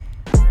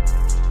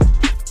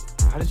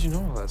How did you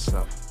know all that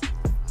stuff?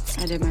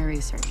 I did my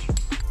research.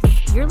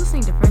 You're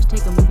listening to Fresh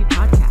Take, a Movie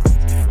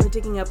podcast. We're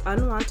digging up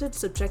unwanted,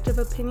 subjective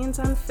opinions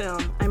on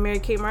film. I'm Mary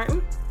Kate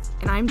Martin.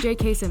 And I'm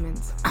J.K.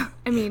 Simmons.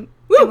 Woo,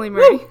 Emily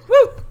Murray.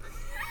 Woo.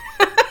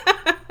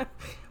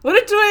 What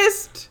a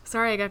twist!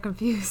 Sorry, I got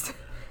confused.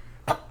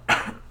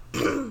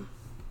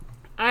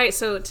 Alright,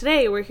 so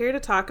today we're here to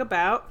talk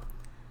about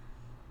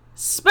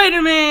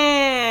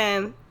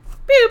Spider-Man!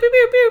 Pew, pew,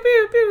 pew, pew,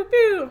 pew, pew,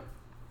 pew.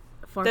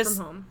 Far From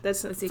Home.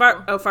 That's the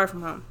Far sequel.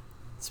 From Home,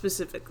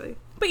 specifically.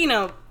 But you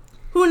know,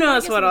 who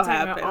knows what'll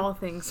happen. About all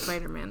things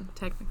Spider-Man,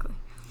 technically.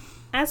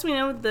 As we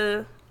know,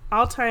 the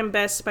all-time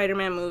best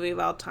Spider-Man movie of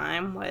all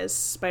time was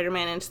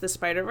Spider-Man Into the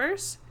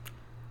Spider-Verse.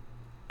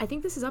 I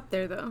think this is up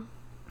there, though.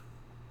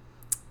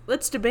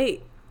 Let's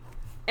debate.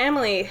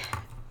 Emily,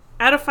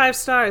 out of 5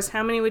 stars,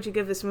 how many would you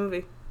give this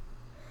movie?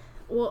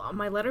 Well,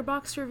 my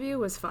Letterboxd review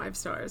was 5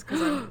 stars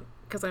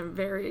because I'm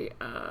very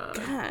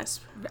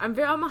Gasp. I'm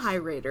a high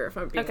rater, if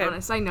I'm being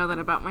honest. I know that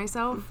about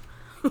myself,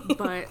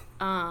 but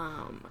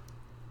I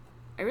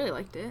really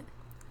liked it.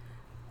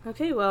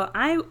 Okay, well,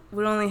 I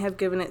would only have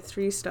given it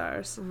 3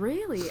 stars.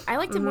 Really, I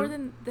liked it more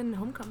than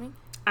Homecoming.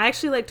 I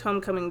actually liked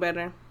Homecoming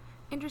better.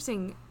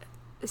 Interesting.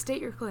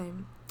 State your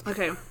claim.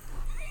 Okay.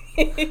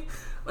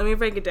 Let me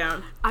break it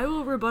down. I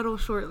will rebuttal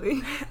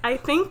shortly. I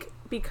think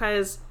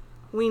because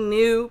we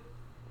knew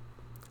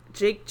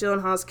Jake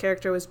Gyllenhaal's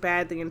character was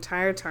bad the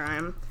entire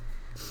time,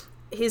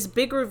 his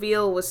big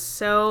reveal was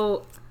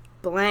so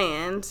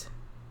bland.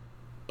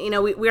 You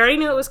know, we already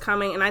knew it was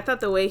coming, and I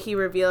thought the way he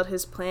revealed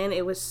his plan,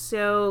 it was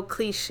so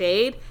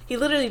cliched. He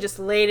literally just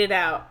laid it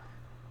out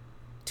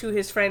to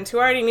his friends who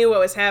already knew what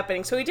was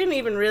happening, so he didn't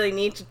even really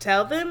need to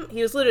tell them.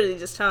 He was literally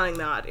just telling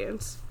the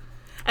audience.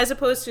 As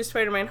opposed to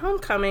Spider-Man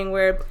Homecoming,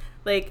 where,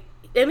 like,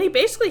 and they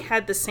basically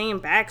had the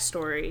same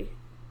backstory.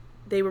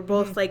 They were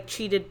both, like,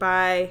 cheated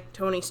by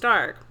Tony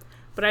Stark.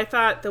 But I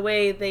thought the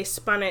way they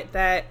spun it,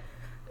 that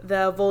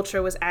the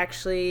Vulture was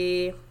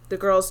actually the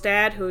girl's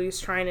dad who he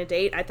was trying to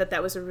date, I thought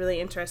that was a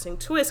really interesting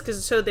twist,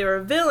 because so they were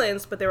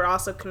villains, but they were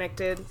also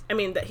connected. I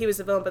mean, that he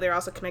was a villain, but they were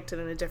also connected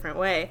in a different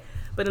way.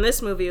 But in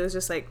this movie, it was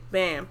just like,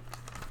 bam.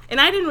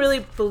 And I didn't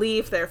really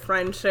believe their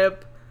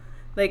friendship.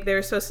 Like, they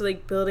were supposed to,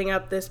 like, building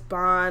up this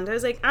bond. I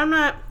was like, I'm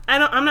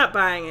not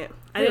buying it.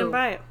 I didn't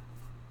buy it.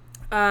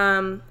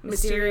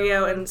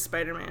 Mysterio and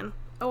Spider-Man.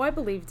 Oh, I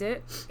believed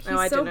it. He's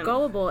I so didn't.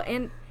 gullible.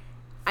 And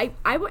I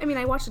mean,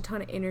 I watched a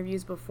ton of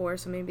interviews before,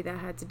 so maybe that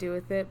had to do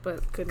with it.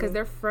 But because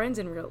they're friends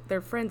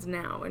they're friends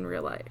now in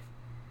real life.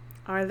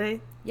 Are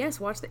they?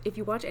 Yes, if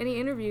you watch any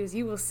interviews,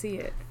 you will see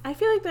it. I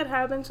feel like that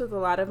happens with a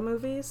lot of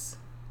movies.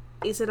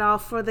 Is it all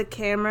for the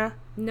camera?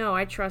 No,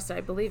 I trust it.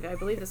 I believe it. I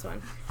believe this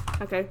one.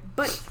 Okay.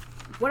 But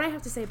what I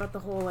have to say about the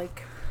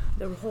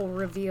whole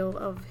reveal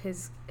of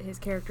his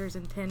character's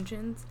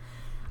intentions,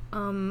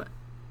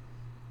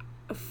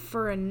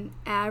 for an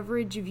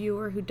average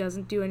viewer who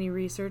doesn't do any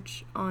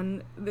research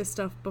on this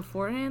stuff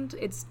beforehand,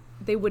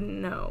 they wouldn't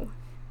know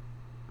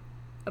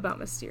about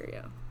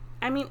Mysterio.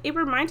 I mean, it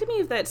reminded me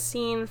of that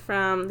scene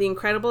from The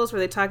Incredibles where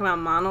they talk about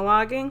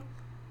monologuing.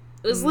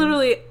 It was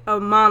literally a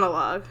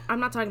monologue. I'm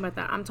not talking about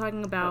that. I'm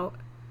talking about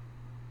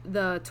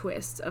the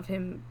twist of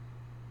him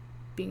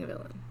being a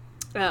villain.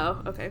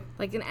 Oh, okay.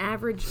 Like, an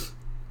average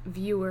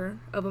viewer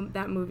of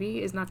that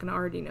movie is not going to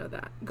already know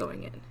that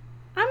going in.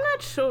 I'm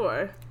not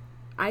sure.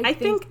 I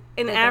think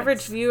an that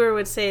average viewer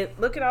would say,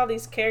 look at all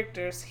these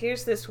characters.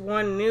 Here's this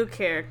one new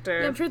character.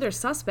 Yeah, I'm sure they're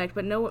suspect,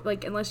 but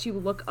unless you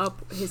look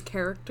up his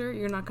character,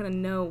 you're not going to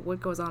know what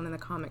goes on in the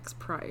comics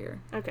prior.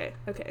 Okay.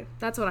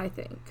 That's what I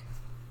think.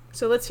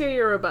 So let's hear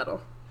your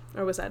rebuttal.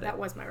 Or was that it? That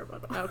was my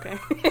rebuttal. Okay.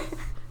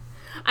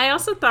 I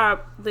also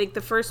thought, like, the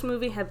first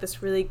movie had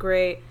this really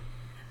great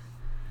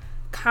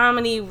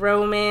comedy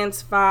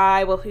romance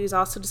vibe while he was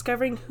also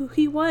discovering who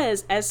he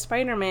was as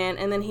Spider-Man,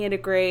 and then he had a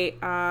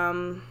great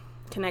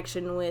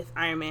connection with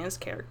Iron Man's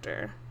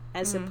character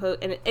and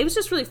it was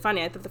just really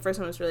funny. I thought the first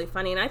one was really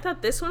funny, and I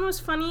thought this one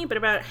was funny, but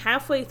about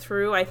halfway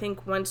through, I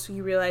think once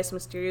you realize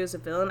Mysterio is a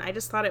villain, I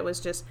just thought it was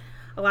just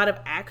a lot of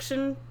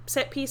action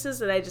set pieces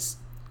that I just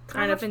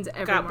kind of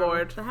got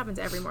bored. That happens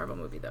every Marvel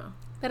movie, though.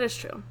 That is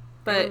true.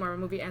 But every Marvel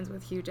movie ends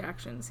with huge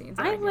action scenes.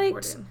 I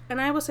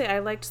will say I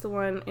liked the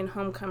one in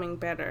Homecoming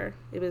better.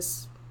 It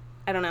was,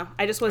 I don't know,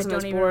 I just wasn't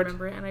as bored. I don't even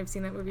remember it, and I've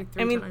seen that movie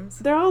 3 times.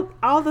 They're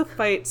all the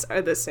fights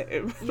are the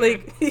same. Yeah.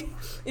 Like,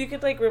 you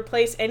could, like,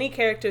 replace any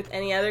character with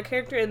any other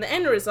character, and the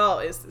end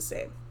result is the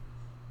same.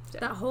 So.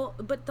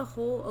 The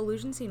whole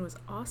illusion scene was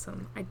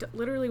awesome. I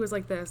literally was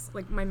like this,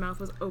 like my mouth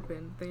was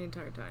open the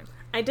entire time.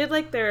 I did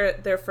like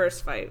their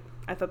first fight.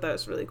 I thought that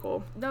was really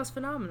cool. That was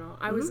phenomenal.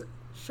 I was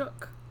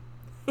shook.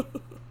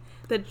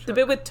 The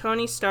bit with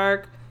Tony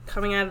Stark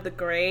coming out of the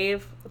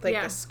grave with, like,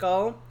 the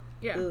skull.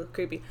 Yeah. Ooh,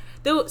 creepy.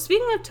 Though,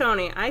 speaking of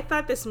Tony, I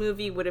thought this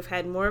movie would have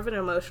had more of an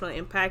emotional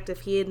impact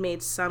if he had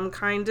made some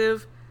kind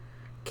of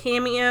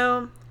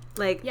cameo.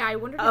 Like, I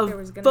wondered if there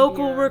was going to be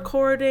vocal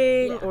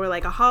recording or,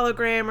 like, a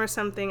hologram or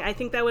something. I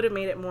think that would have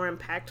made it more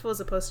impactful as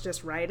opposed to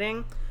just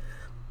writing.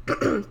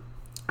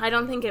 I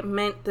don't think it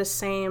meant the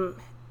same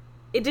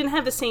it didn't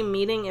have the same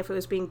meaning if it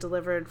was being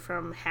delivered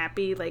from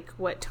Happy, like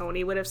what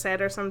Tony would have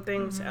said or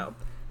something. Mm-hmm. So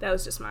that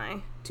was just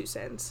my 2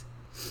 cents.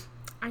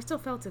 I still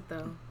felt it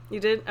though. You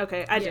did?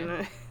 Okay, I Yeah.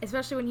 didn't.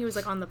 Especially when he was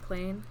like on the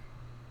plane.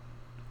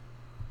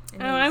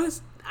 And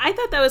I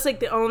thought that was like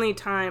the only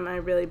time I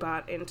really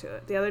bought into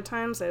it. The other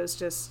times I was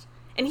just,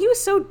 and he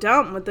was so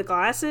dumb with the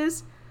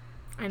glasses.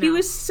 I know. He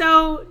was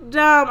so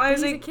dumb. I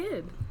was He's like, a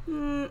kid.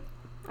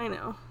 I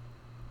know,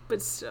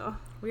 but still.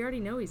 We already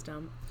know he's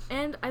dumb.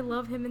 And I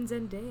love him and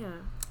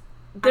Zendaya.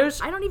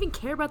 There's I don't even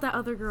care about that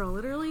other girl.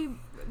 Literally,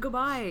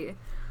 goodbye.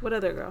 what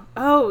other girl?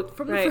 Oh,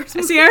 From the right. first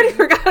movie. See, I already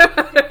forgot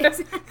about her.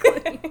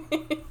 Exactly.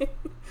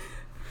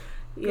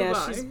 Yeah,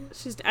 Goodbye.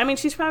 she's. I mean,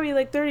 she's probably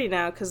like 30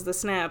 now because the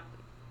snap.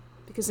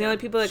 Because the only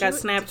people that She got wa-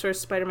 snaps were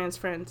Spider-Man's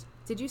friends.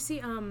 Did you see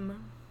the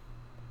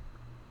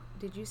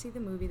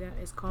movie that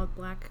is called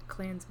Black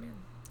Klansman?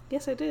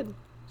 Yes, I did.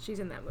 She's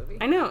in that movie.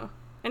 I know.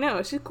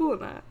 She's cool in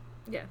that.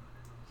 Yeah.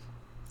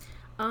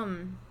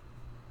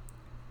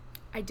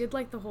 I did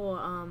like the whole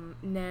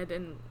Ned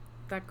and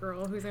that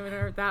girl who's in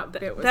her. That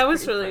bit was That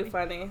was pretty really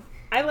funny.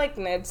 I like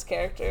Ned's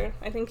character.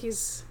 I think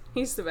he's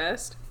the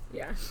best.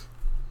 Yeah.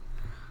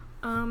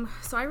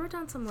 So I wrote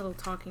down some little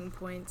talking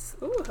points.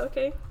 Ooh,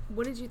 okay.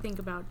 What did you think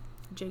about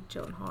Jake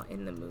Gyllenhaal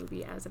in the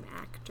movie as an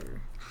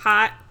actor?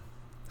 Hot.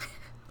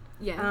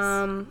 Yes.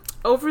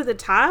 Over the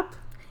top.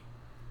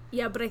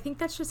 Yeah, but I think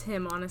that's just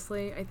him,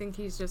 honestly. I think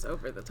he's just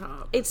over the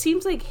top. It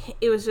seems like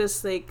it was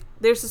just like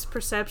there's this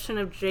perception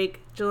of Jake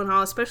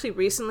Gyllenhaal, especially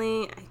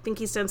recently. I think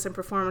he's done some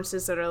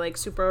performances that are like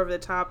super over the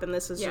top, and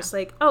this is just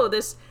like, oh,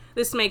 this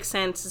makes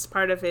sense as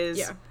part of his.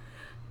 Yeah.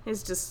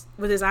 His just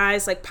with his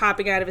eyes like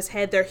popping out of his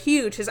head. They're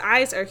huge. His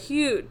eyes are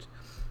huge.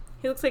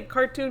 He looks like a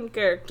cartoon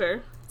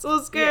character. It's a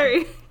little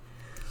scary.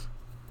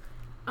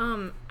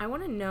 Yeah. I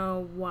want to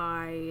know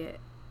why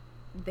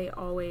they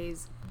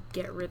always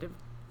get rid of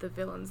the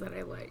villains that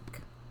I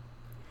like.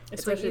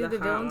 It's like Especially either the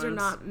hot villains are ones.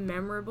 not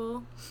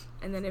memorable,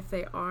 and then if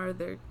they are,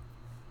 they're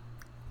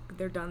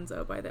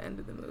donezo by the end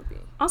of the movie.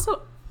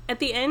 Also, at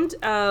the end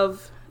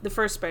of the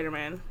first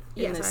Spider-Man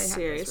in Yes, this I have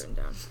series, this written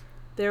down.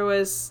 there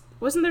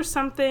wasn't there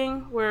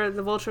something where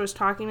the Vulture was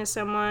talking to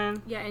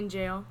someone? Yeah, in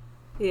jail.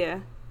 Yeah.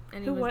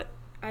 And Who? he was, What?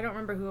 I don't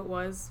remember who it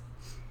was,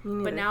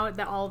 Me but neither. now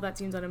that all of that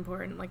seems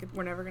unimportant. Like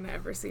we're never gonna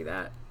ever see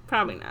that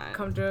Probably not.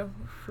 come to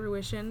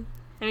fruition.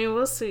 I mean,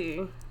 we'll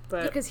see.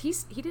 But Because he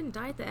didn't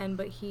die at the end,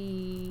 but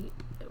he's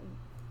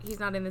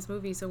not in this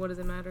movie, so what does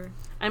it matter?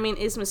 I mean,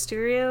 is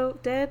Mysterio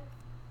dead?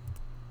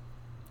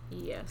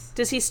 Yes.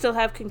 Does he still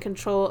have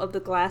control of the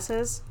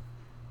glasses?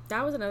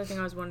 That was another thing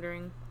I was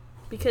wondering.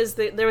 Because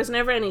there was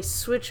never any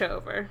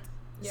switchover.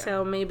 Yeah.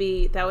 So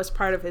maybe that was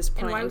part of his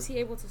plan. And why was he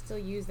able to still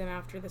use them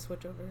after the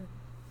switchover?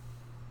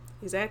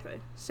 Exactly.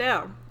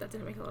 So That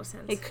didn't make a lot of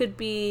sense. it could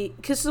be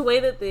because the way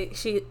that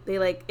they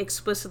like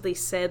explicitly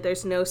said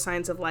there's no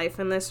signs of life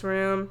in this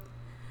room,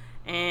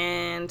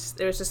 and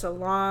there was just a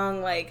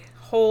long like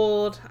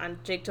hold on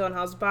Jake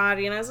Gyllenhaal's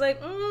body, and I was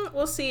like,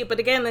 we'll see. But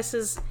again,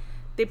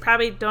 they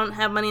probably don't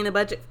have money in the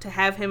budget to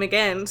have him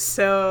again,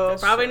 so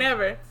That's probably true.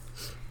 never.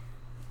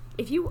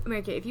 If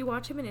you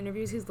watch him in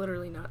interviews, he's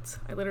literally nuts.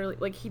 I literally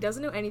like he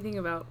doesn't know anything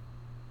about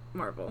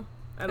Marvel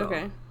at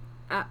all.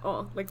 At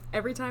all. Like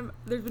every time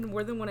there's been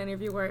more than one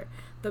interview where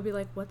they'll be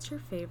like, "What's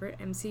your favorite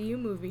MCU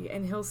movie?"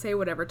 and he'll say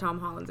whatever Tom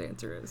Holland's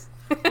answer is.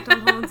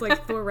 Tom Holland's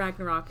like Thor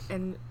Ragnarok,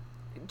 and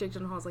Jake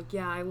Gyllenhaal's like,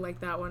 "Yeah, I like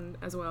that one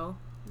as well."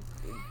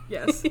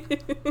 Yes.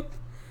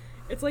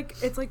 It's like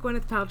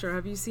Gwyneth Paltrow.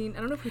 Have you seen? I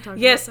don't know if we talked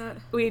Yes, about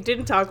that. we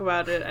didn't talk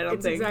about it. I don't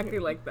It's think exactly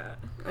like that.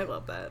 I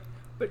love that.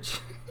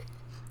 But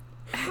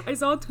I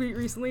saw a tweet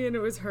recently, and it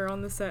was her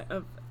on the set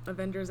of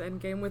Avengers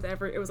Endgame with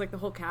it was like the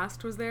whole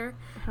cast was there,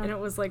 and it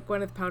was like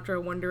Gwyneth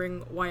Paltrow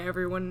wondering why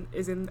everyone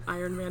is in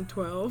Iron Man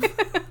 12.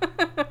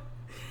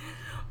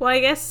 Well, I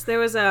guess there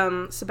was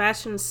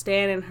Sebastian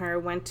Stan and her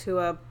went to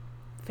a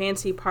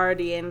fancy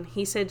party, and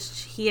he said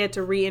he had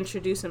to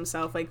reintroduce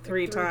himself like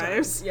three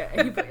times.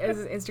 Yeah, he put as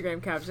his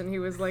Instagram caption, he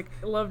was like,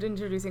 "Loved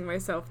introducing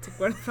myself to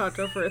Gwyneth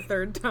Paltrow for a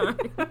third time."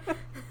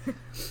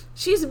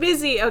 She's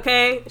busy,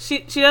 okay? She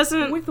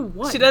doesn't With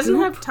what? She doesn't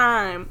Goop? have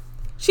time.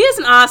 She has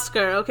an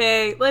Oscar,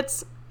 okay?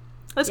 Let's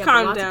Yeah, but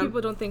calm lots down. of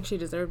people don't think she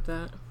deserved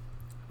that.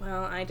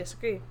 Well, I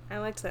disagree. I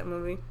liked that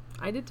movie.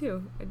 I did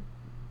too.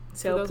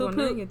 So For those poo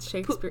wondering, poo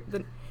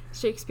it's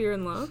Shakespeare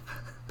in Love.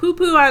 poo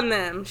poo on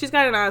them. She's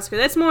got an Oscar.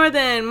 That's more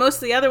than most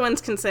of the other ones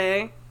can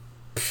say.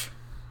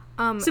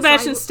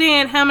 Sebastian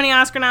Stan, how many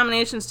Oscar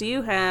nominations do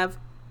you have?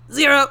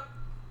 0.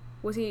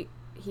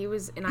 He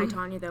was in I,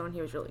 Tonya though, and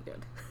he was really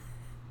good.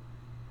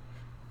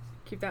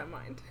 Keep that in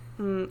mind.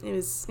 It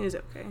was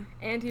okay.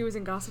 And he was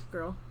in Gossip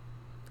Girl.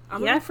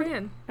 I'm Yeah, a big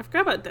fan. I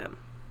forgot about them.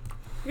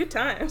 Good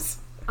times.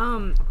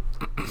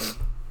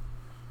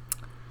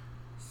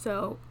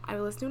 So I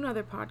listened to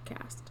another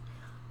podcast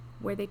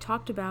where they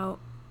talked about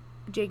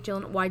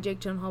why Jake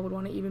Gyllenhaal would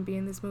want to even be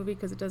in this movie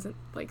because it doesn't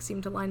like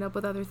seem to line up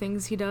with other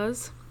things he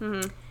does.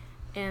 Mm-hmm.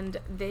 And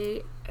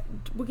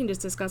we can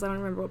just discuss. I don't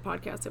remember what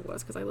podcast it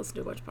was because I listened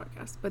to a bunch of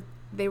podcasts, but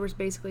they were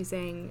basically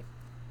saying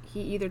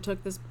he either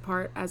took this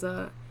part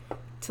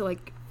to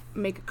like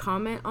make a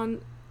comment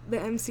on the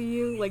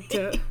MCU, like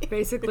to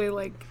basically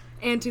like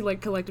and to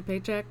like collect a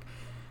paycheck,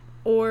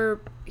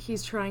 or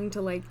he's trying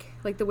to like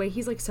the way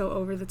he's like so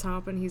over the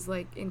top and he's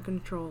like in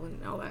control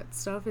and all that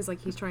stuff is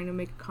like he's trying to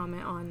make a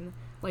comment on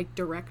like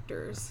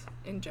directors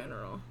in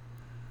general.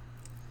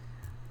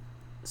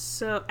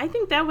 So I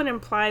think that would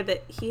imply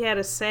that he had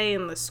a say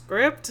in the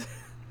script.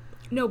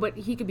 No, but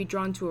he could be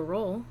drawn to a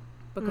role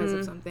because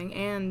of something,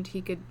 and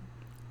he could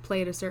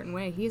play it a certain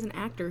way. He's an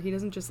actor. He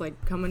doesn't just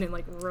like come in and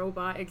like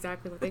robot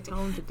exactly what they tell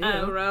him to do.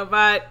 A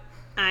robot.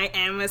 I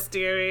am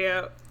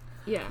Mysterio.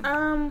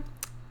 Yeah.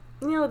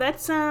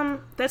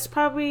 That's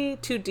probably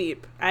too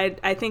deep.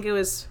 I think it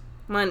was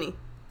money.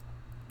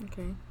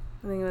 Okay.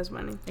 I think it was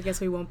money. I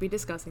guess we won't be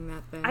discussing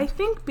that then. I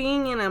think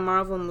being in a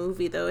Marvel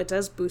movie, though, it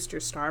does boost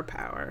your star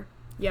power.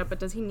 Yeah, but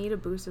does he need a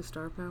boost of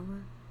star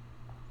power?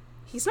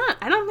 He's not.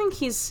 I don't think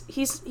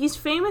he's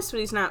famous, but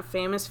he's not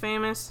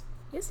famous.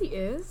 Yes, he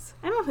is.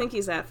 I don't think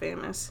he's that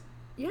famous.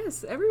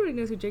 Yes, everybody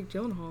knows who Jake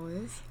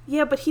Gyllenhaal is.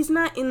 Yeah, but he's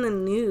not in the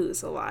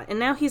news a lot. And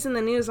now he's in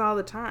the news all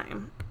the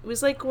time. It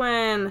was like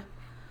when,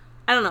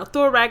 I don't know,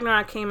 Thor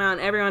Ragnarok came out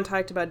and everyone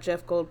talked about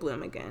Jeff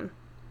Goldblum again.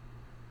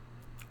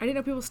 I didn't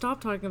know people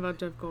stopped talking about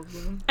Jeff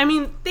Goldblum. I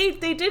mean, they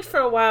did for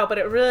a while, but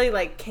it really,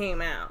 like,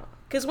 came out.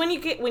 Because when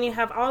you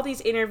have all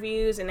these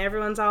interviews and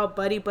everyone's all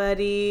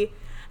buddy-buddy,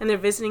 and they're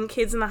visiting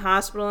kids in the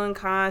hospital in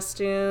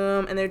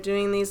costume, and they're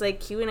doing these, like,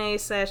 Q&A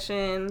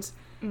sessions,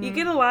 you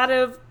get a lot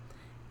of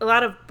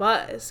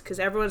buzz, because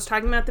everyone's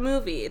talking about the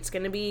movie. It's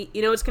going to be,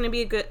 it's going to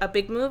be a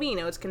big movie.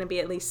 It's going to be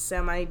at least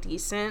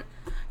semi-decent.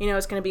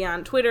 It's going to be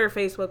on Twitter,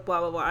 Facebook, blah,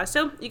 blah, blah.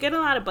 So you get a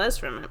lot of buzz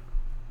from it.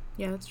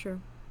 Yeah, that's true.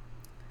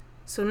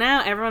 So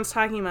now everyone's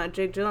talking about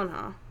Jake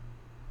Gyllenhaal.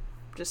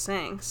 Just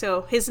saying.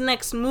 So his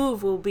next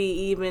move will be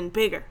even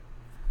bigger.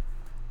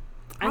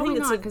 Probably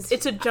I think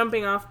it's a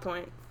jumping off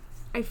point.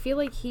 I feel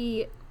like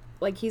he's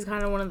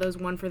kind of one of those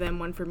one for them,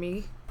 one for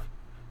me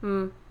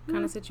kind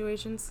of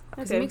situations.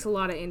 Because he makes a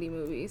lot of indie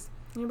movies.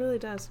 He really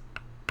does.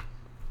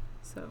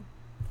 So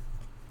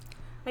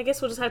I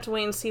guess we'll just have to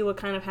wait and see what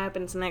kind of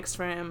happens next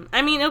for him.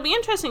 I mean, it'll be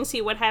interesting to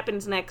see what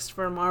happens next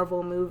for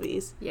Marvel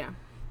movies. Yeah.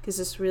 Because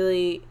this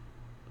really,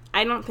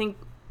 I don't think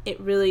it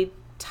really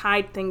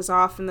tied things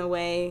off in the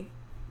way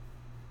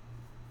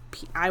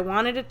I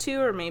wanted it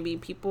to, or maybe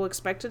people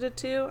expected it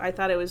to. I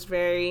thought it was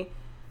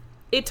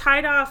it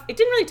tied off, it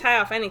didn't really tie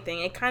off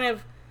anything. It kind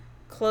of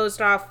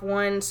closed off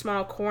one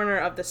small corner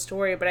of the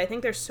story, but I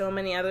think there's so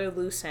many other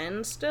loose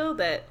ends still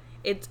that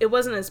it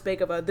wasn't as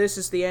big of a, this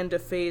is the end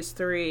of phase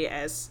 3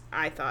 as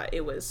I thought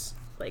it was,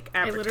 like,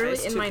 advertised. I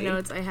literally, in my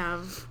notes, I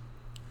have,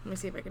 let me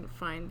see if I can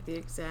find the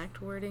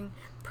exact wording.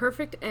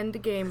 Perfect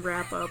endgame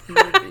wrap-up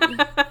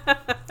movie.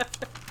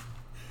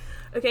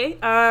 Okay,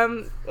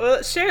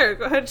 well, share.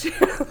 Go ahead,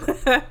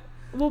 share.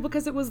 Well,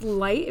 because it was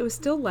light. It was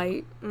still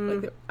light.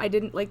 Like, I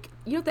didn't, like,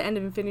 at the end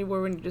of Infinity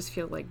War when you just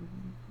feel, like,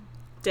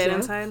 dead death?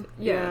 inside?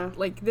 Yeah.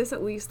 Like, this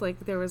at least,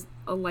 like, there was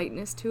a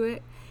lightness to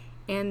it.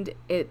 And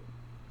it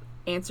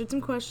answered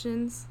some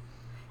questions.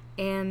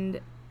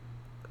 And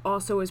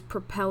also is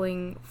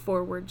propelling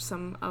forward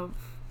some of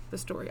the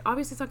story.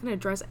 Obviously, it's not going to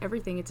address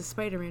everything. It's a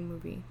Spider-Man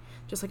movie.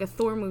 Just like a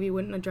Thor movie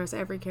wouldn't address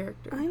every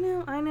character.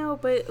 I know,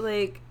 but,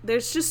 like,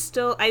 there's just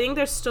still, I think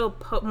there's still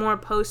more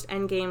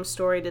post-Endgame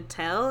story to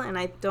tell, and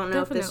I don't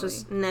know if this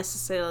was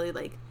necessarily,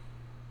 like,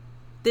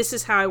 this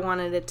is how I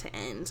wanted it to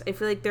end. I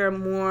feel like there are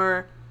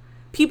more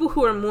people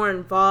who are more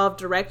involved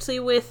directly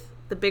with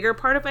the bigger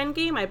part of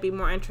Endgame. I'd be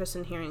more interested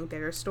in hearing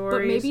their stories.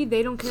 But maybe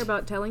they don't care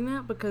about telling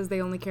that because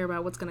they only care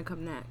about what's going to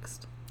come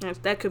next.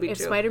 That could be true. If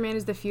Spider-Man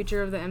is the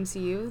future of the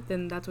MCU,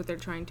 then that's what they're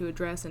trying to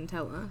address and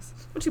tell us.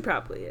 Which he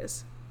probably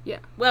is. Yeah.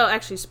 Well,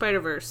 actually,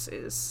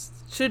 Spider-Verse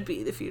should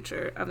be the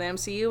future of the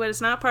MCU, but it's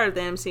not part of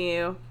the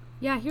MCU.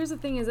 Yeah, here's the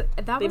thing is,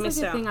 that was like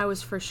the thing I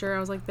was for sure. I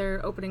was like,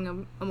 they're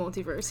opening a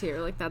multiverse here.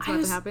 Like, that's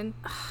about to happen.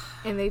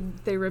 And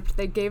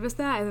they gave us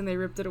that, and then they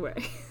ripped it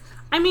away.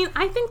 I mean,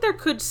 I think there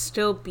could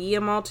still be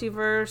a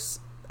multiverse.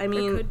 I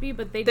mean, there could be,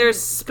 but there's didn't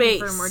space.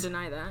 confirm or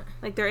deny that.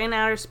 Like, they're in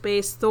outer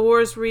space.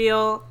 Thor's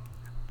real.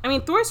 I mean,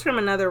 Thor's from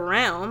another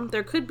realm.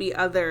 There could be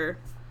other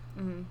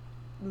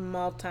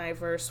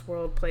multiverse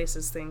world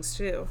places things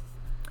too.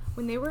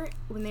 When they were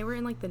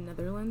in like the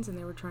Netherlands and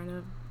they were trying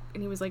to,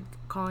 and he was like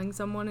calling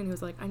someone and he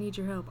was like, I need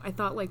your help. I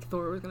thought like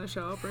Thor was gonna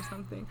show up or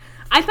something.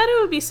 I thought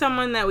it would be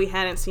someone that we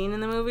hadn't seen in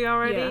the movie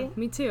already. Yeah,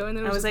 me too. And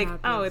then I was like,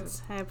 Happy. oh, it's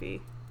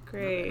Happy.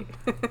 Great.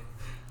 Okay.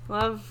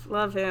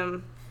 love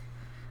him.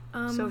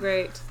 So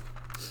great.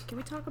 Can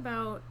we talk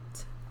about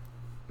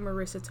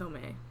Marissa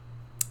Tomei?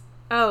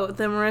 Oh,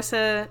 the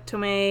Marissa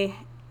Tomei,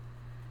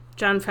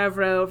 Jon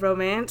Favreau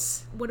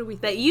romance. What do we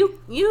think? That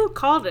you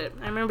called it.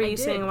 I remember you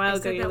saying a while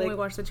ago. I said that when we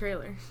watched the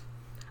trailer.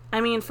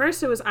 I mean,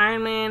 first it was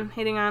Iron Man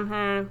hitting on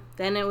her.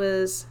 Then it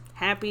was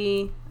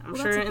Happy. I'm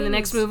sure in the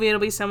next movie it'll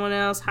be someone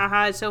else.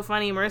 Haha, it's so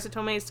funny. Marissa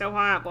Tomei is so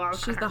hot. Blah,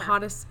 she's the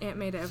hottest Aunt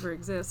May to ever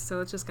exist,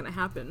 so it's just gonna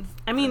happen.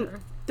 I mean,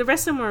 the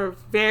rest of them were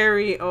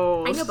very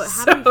old. I know, but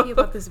how do you feel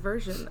about this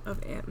version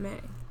of Aunt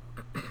May?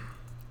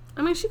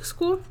 I mean, she's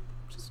cool.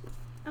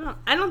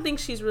 I don't think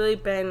she's really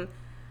been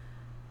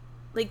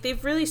like,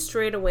 they've really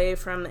strayed away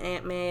from the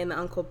Aunt May and the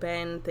Uncle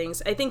Ben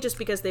things. I think just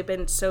because they've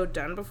been so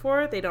done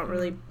before, they don't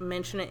really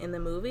mention it in the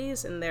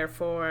movies, and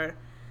therefore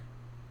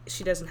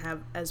she doesn't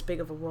have as big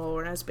of a role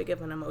or as big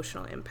of an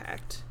emotional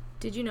impact.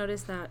 Did you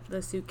notice that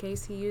the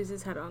suitcase he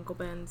uses had Uncle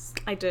Ben's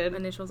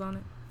initials on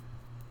it?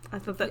 I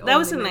thought that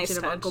was a nice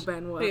touch. Uncle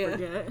Ben will ever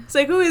get. It's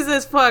like, who is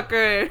this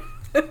fucker?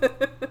 Let's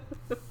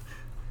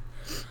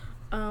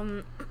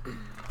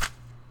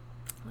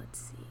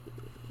see.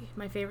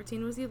 My favorite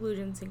scene was the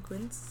illusion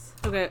sequence.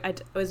 Okay, I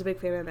was a big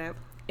fan of that.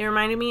 It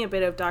reminded me a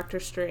bit of Doctor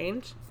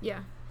Strange.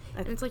 Yeah.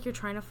 And it's like you're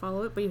trying to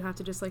follow it, but you have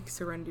to just, like,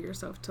 surrender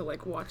yourself to,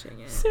 like, watching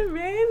it.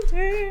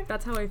 Surrender!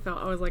 That's how I felt.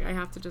 I was like, I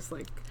have to just,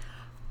 like...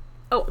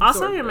 Oh,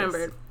 also I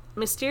remembered.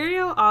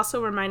 Mysterio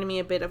also reminded me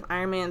a bit of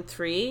Iron Man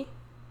 3. Do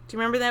you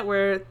remember that?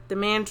 Where the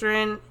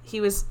Mandarin, he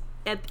was...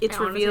 It's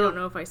I revealed... I don't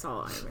know if I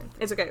saw Iron Man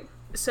 3. It's okay.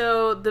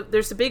 So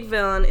there's the big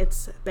villain.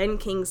 It's Ben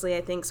Kingsley,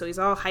 I think. So he's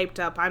all hyped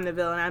up. I'm the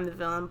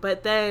villain.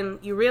 But then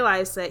you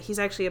realize that he's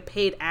actually a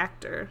paid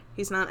actor.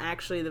 He's not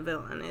actually the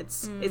villain.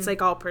 It's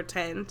like all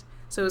pretend.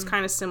 So it was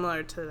kind of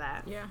similar to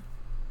that. Yeah.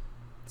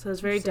 So it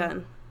was very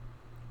done.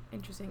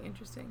 Interesting.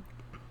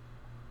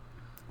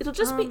 It'll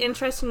just be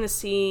interesting to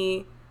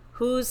see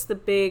who's the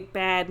big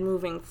bad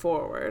moving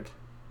forward.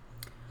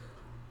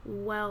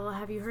 Well,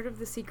 have you heard of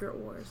the Secret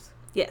Wars?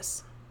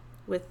 Yes.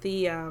 With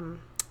the,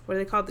 what are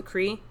they called? The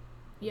Kree?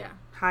 Yeah.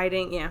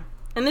 Hiding, yeah.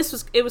 And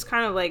it was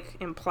kind of, like,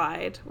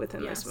 implied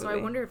within this movie. So I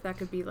wonder if that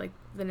could be, like,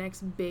 the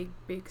next big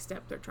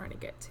step they're trying to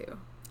get to.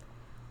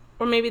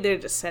 Or maybe they're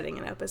just setting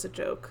it up as a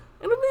joke.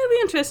 It'll be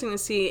interesting to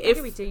see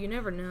you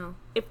never know.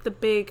 If the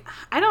big...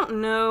 I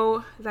don't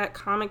know that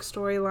comic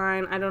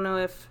storyline. I don't know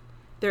if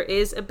there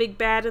is a big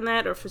bad in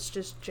that, or if it's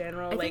just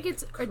general, I think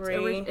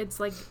it's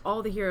like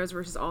all the heroes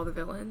versus all the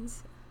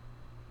villains.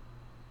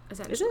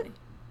 Essentially. Is it?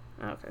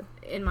 Oh, okay.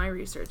 In my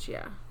research,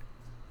 yeah.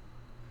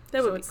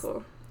 That would be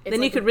cool.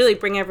 Then you could really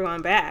bring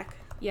everyone back.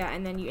 Yeah,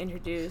 and then you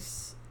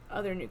introduce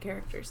other new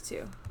characters,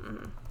 too.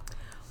 Mm-hmm.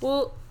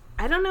 Well,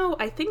 I don't know.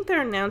 I think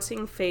they're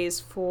announcing Phase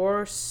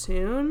 4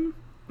 soon.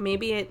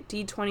 Maybe at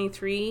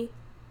D23.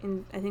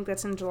 I think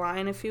that's in July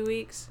in a few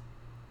weeks.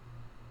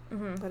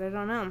 Mm-hmm. But I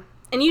don't know.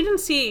 And you didn't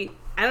see...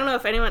 I don't know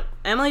if anyone...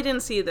 Emily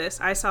didn't see this.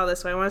 I saw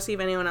this, so I want to see if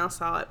anyone else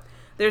saw it.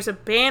 There's a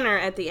banner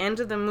at the end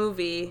of the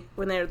movie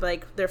when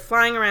they're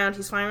flying around.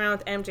 He's flying around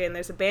with MJ, and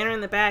there's a banner in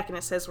the back, and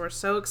it says, "We're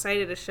so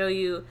excited to show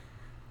you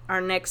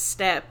our next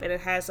step." And it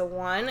has a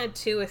 1, a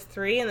 2, a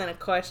 3, and then a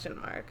question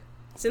mark.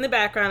 It's in the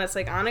background. It's,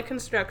 like, on a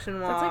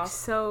construction wall. That's, like,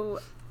 so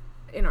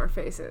in our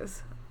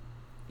faces.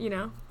 You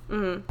know?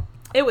 Mm-hmm.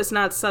 It was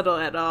not subtle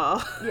at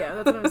all. Yeah,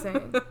 that's what I'm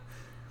saying.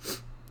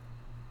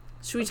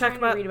 Should we talk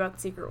about... read about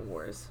the Secret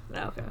Wars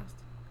really fast.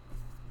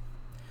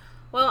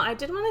 Well, I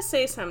did want to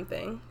say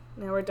something.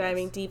 Now we're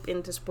diving deep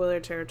into spoiler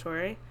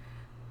territory.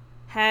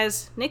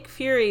 Has Nick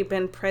Fury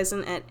been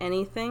present at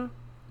anything?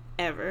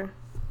 Ever?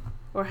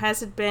 Or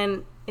has it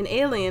been an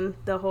alien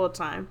the whole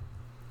time?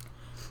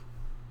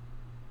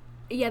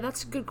 Yeah,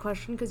 that's a good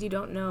question, because you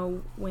don't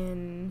know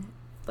when,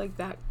 like,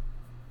 that...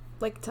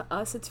 Like, to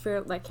us,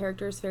 that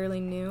character is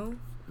fairly new.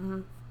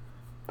 Mm-hmm.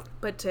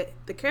 But to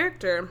the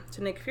character,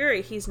 to Nick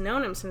Fury, he's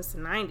known him since the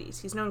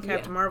 90s. He's known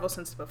Captain Marvel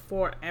since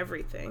before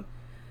everything.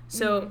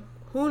 So...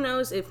 Who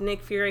knows if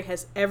Nick Fury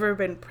has ever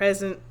been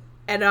present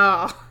at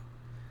all?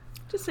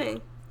 Just saying.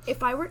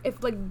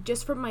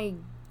 Just from my,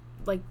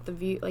 like, the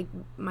view, like,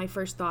 my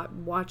first thought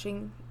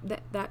watching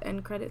that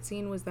end credit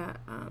scene was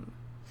that,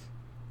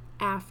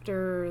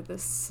 after the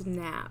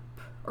snap,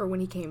 or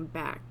when he came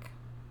back,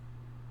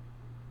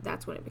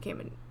 that's when it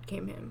became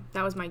him.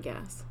 That was my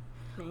guess.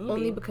 Maybe.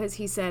 Only because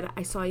he said,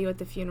 "I saw you at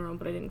the funeral,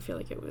 but I didn't feel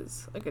like it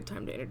was a good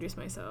time to introduce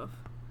myself."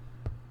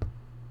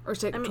 Or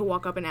to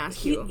walk up and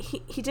ask you.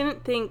 He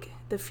didn't think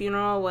the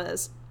funeral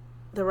was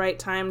the right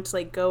time to,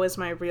 like, go as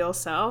my real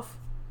self?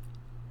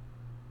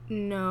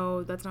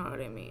 No, that's not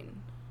what I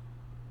mean.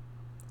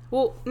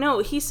 Well, no,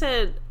 he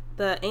said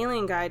the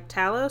alien guy,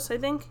 Talos, I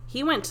think,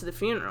 he went to the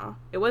funeral.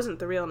 It wasn't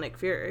the real Nick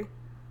Fury.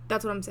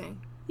 That's what I'm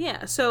saying.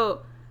 Yeah,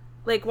 so,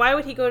 like, why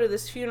would he go to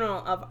this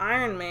funeral of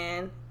Iron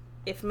Man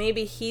if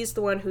maybe he's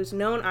the one who's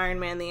known Iron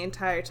Man the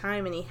entire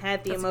time and he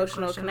had the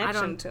emotional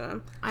connection to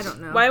him? I don't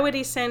know. Why would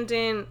he send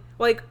in,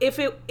 like, if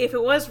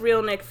it was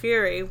real Nick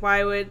Fury,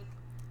 why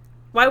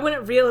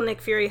wouldn't real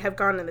Nick Fury have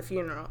gone to the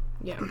funeral?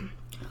 Yeah.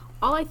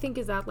 All I think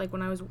is that, like,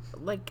 when I was,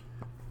 like,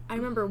 I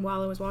remember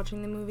while I was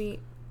watching the movie,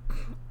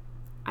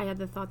 I had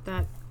the thought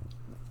that,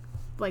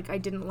 like, I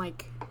didn't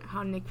like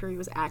how Nick Fury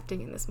was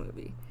acting in this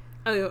movie.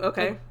 Oh,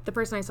 okay. Like, the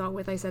person I saw it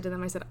with, I said to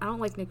them, I don't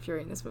like Nick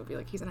Fury in this movie.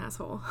 Like, he's an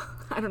asshole.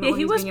 I don't know. Yeah,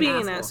 he was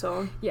being an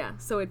asshole. Yeah,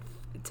 so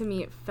to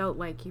me, it felt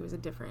like he was a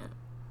different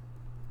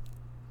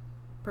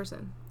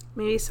person.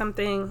 Maybe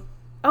something...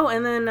 Oh,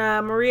 and then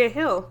Maria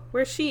Hill.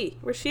 Where's she?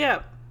 Where's she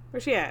at?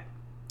 Where's she at?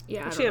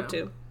 Yeah, What's she up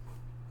to?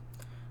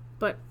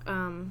 But,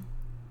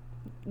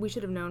 we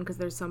should have known, because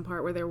there's some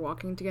part where they're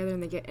walking together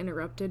and they get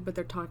interrupted, but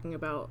they're talking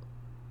about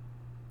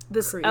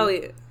this Kree. Oh,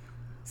 yeah.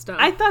 Stuff.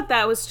 I thought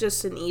that was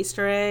just an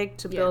Easter egg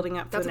to building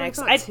up for the next.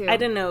 I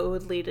didn't know it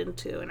would lead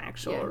into an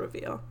actual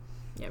reveal.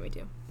 Yeah, me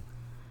too.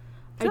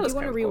 I do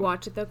want to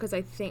rewatch it though, because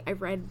I think I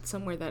read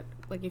somewhere that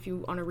like if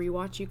you on a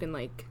rewatch, you can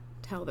like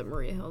tell that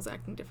Maria Hill's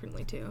acting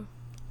differently too.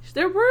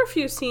 There were a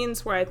few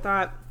scenes where I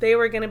thought they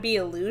were going to be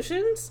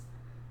illusions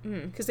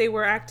because they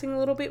were acting a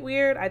little bit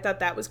weird. I thought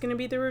that was going to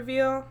be the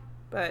reveal,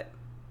 but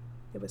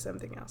it was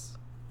something else.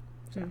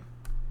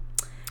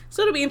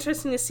 So it'll be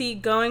interesting to see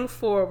going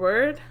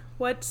forward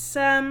what's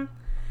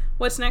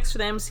next for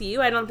the MCU.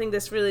 I don't think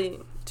this really,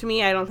 to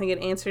me, I don't think it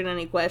answered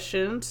any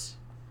questions.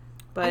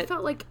 But I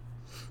felt like,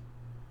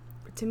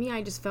 to me,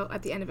 I just felt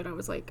at the end of it, I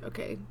was like,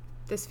 okay,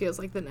 this feels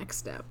like the next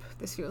step.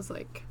 This feels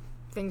like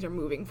things are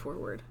moving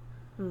forward.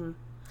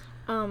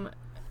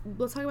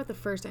 Let's talk about the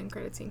first end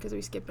credit scene because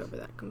we skipped over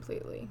that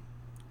completely.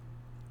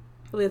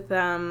 With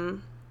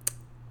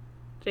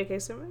J.K.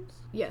 Simmons?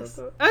 Yes.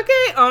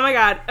 Okay. Oh my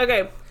God.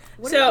 Okay.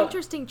 What an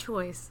interesting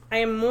choice. I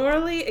am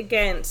morally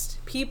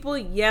against people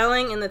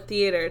yelling in the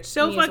theater. It's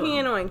so fucking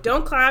annoying.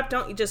 Don't clap.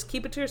 Don't. Just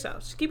keep it to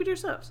yourselves. Just keep it to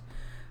yourselves.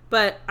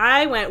 But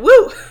I went,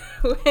 woo!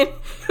 when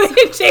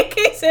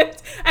J.K.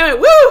 Simmons, I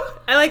went, woo!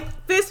 I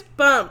like fist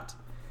bumped.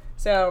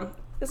 So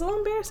it's a little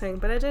embarrassing,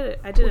 but I did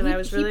it. I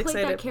was really excited.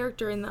 He played that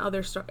character in the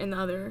other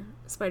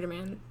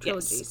Spider-Man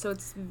trilogy, yes. So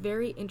it's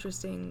very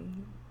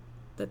interesting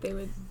that they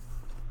would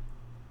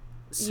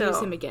use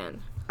him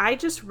again. I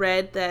just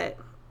read that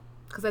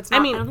because I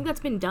don't think that's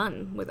been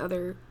done with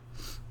other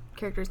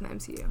characters in the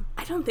MCU.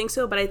 I don't think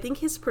so, but I think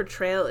his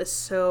portrayal is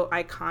so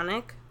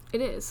iconic.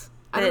 It is.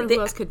 I don't know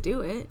who else could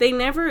do it. They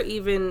never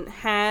even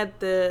had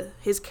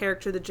his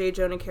character, the J.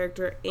 Jonah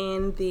character,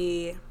 in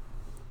the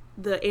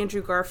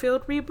Andrew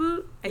Garfield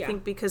reboot. I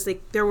think because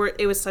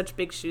it was such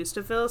big shoes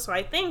to fill. So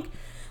I think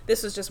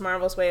this was just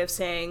Marvel's way of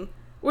saying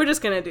we're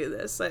just gonna do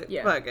this. Like,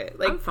 fuck it.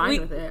 Like, I'm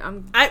fine with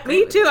it.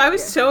 Me too. I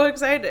was so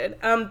excited.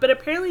 But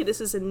apparently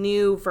this is a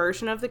new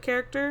version of the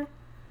character.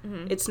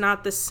 Mm-hmm. It's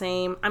not the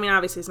same. I mean,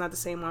 obviously it's not the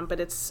same one, but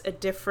it's a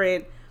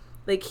different.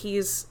 Like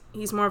he's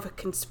more of a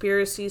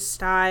conspiracy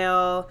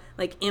style,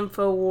 like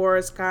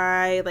InfoWars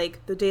guy.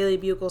 Like the Daily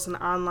Bugle's an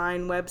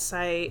online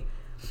website.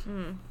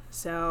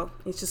 So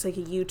he's just like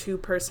a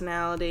YouTube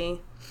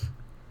personality.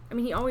 I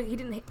mean,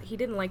 he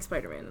didn't like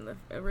Spider-Man in the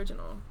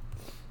original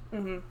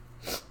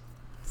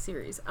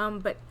series.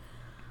 But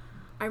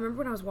I remember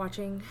when I was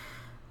watching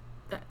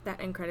that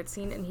end credit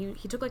scene, and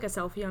he took like a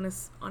selfie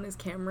on his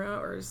camera,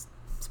 or his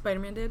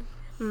Spider-Man did,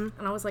 and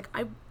I was like,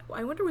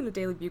 I wonder when the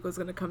Daily Bugle is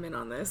going to come in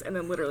on this, and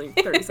then literally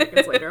 30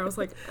 seconds later, I was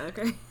like,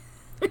 okay,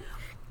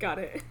 got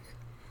it.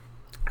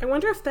 I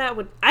wonder if that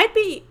would.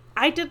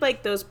 I did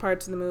like those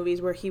parts in the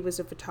movies where he was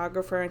a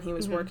photographer and he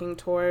was working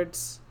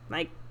towards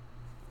like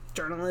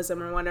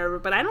journalism or whatever,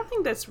 but I don't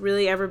think that's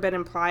really ever been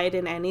implied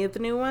in any of the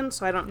new ones.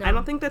 So I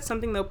don't think that's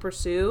something they'll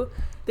pursue.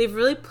 They've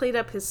really played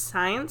up his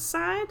science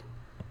side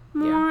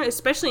more,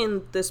 especially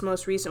in this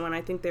most recent one.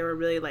 I think they were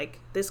really like,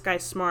 this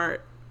guy's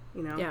smart,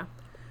 you know. Yeah.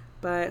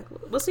 But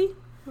we'll see.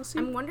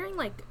 I'm wondering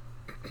like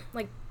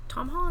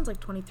Tom Holland's like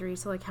 23,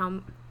 so like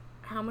how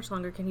much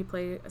longer can he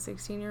play a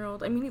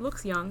 16-year-old? I mean, he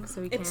looks young,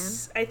 so he can.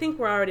 I think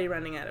we're already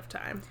running out of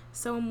time.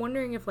 So I'm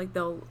wondering if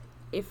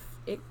if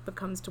it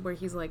becomes to where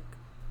he's like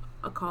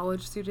a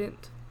college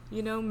student,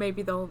 you know,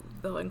 maybe they'll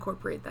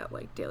incorporate that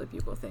like Daily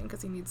Bugle thing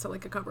because he needs to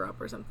like a cover up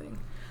or something.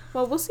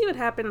 Well, we'll see what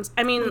happens.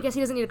 I mean, I guess he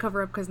doesn't need a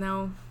cover up because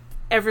now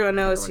everyone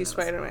knows he's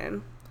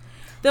Spider-Man.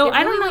 Though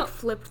I don't know, like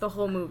flipped the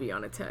whole movie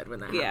on its head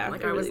when that happened.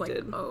 Like I was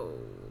like, oh,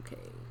 okay.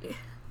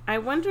 I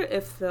wonder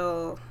if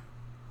they'll.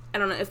 I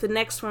don't know if the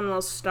next one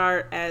will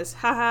start as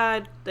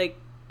haha, like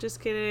just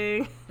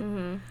kidding,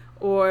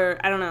 or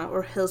I don't know,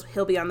 or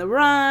he'll be on the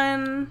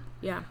run,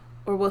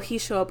 or will he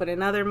show up in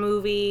another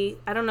movie?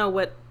 I don't know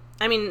what.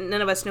 I mean,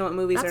 none of us know what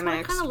movies are next. That's what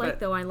I kind of like,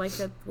 though. I like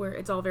that where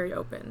it's all very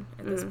open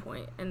at this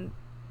point, and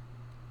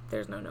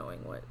there's no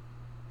knowing what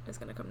is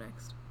going to come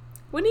next.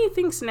 What do you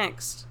think's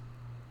next?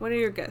 What are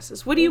your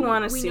guesses? What do you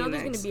want to see next? We know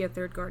there's going to be a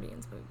third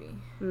Guardians movie.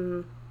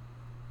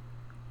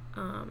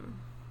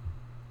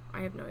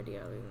 I have no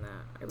idea other than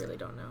that. I really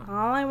don't know.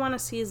 All I want to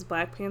see is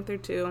Black Panther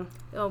 2.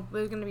 Oh,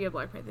 there's going to be a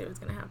Black Panther that's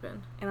going to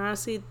happen. And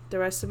honestly, the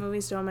rest of the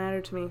movies don't matter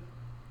to me.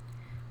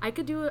 I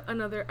could do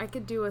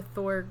a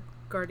Thor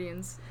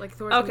Guardians. Like,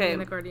 Thor's going to be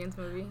in a Guardians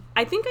movie.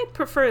 I think I'd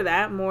prefer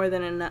that more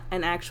than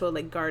an actual,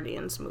 like,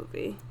 Guardians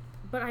movie.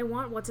 But I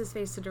want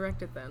What's-His-Face to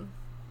direct it then.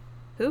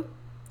 Who?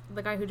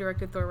 The guy who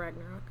directed Thor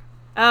Ragnarok.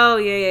 Oh,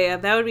 yeah.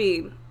 That would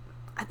be...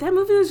 That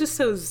movie was just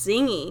so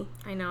zingy.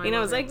 I know. You know,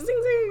 it was like, zing,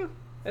 zing.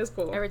 It was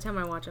cool. Every time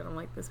I watch it, I'm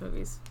like, this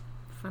movie's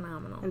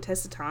phenomenal. And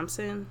Tessa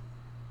Thompson.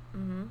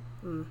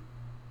 They're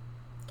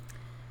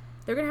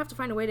going to have to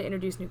find a way to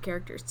introduce new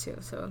characters, too,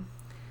 so...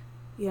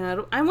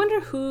 Yeah, I wonder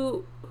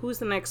who's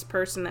the next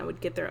person that would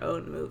get their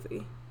own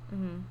movie.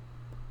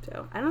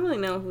 So, I don't really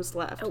know who's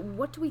left.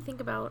 What do we think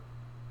about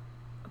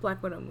a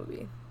Black Widow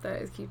movie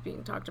that keeps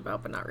being talked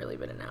about but not really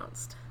been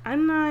announced?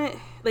 I'm not...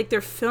 Like,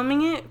 they're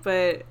filming it,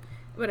 but...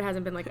 But it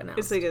hasn't been, like, announced.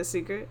 It's, like, a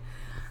secret.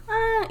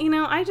 You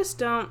know, I just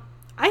don't...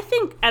 I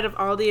think out of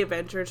all the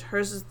Avengers,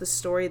 hers is the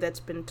story that's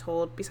been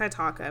told, besides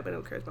Hawkeye, but no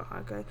one cares about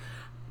Hawkeye.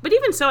 But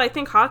even so, I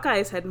think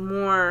Hawkeye's had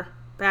more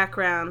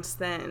backgrounds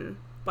than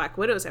Black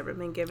Widow's ever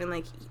been given.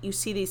 Like, you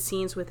see these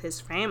scenes with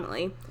his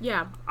family.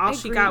 Yeah. All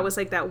she got was,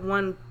 like, that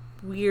one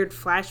weird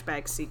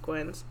flashback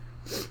sequence.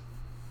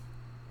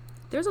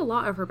 There's a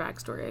lot of her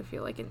backstory, I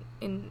feel like,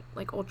 in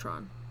like,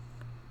 Ultron.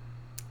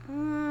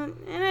 And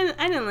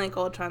I didn't like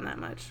Ultron that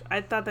much.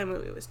 I thought that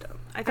movie was dumb.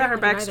 I thought her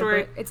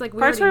backstory... It's like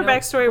parts of her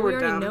backstory were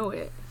dumb. We already know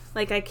it.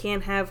 Like, I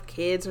can't have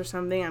kids or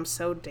something. I'm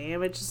so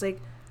damaged. It's like,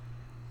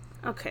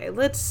 okay,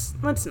 let's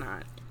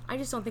not. I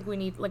just don't think we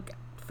need, like,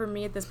 for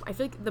me at this point, I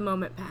feel like the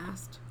moment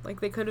passed.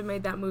 Like, they could have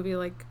made that movie,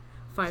 like,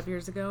 5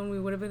 years ago, and we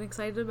would have been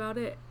excited about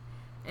it.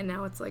 And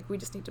now it's like, we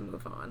just need to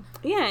move on.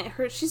 Yeah,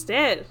 she's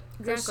dead.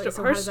 Exactly.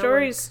 Her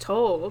story's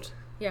told.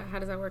 Yeah, how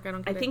does that work?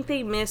 I think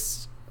they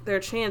missed their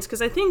chance.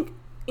 Because I think,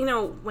 you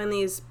know, when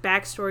these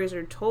backstories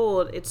are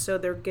told, it's so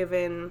they're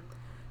given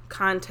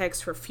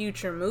context for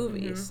future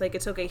movies. Mm-hmm. Like,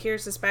 it's okay,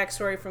 here's this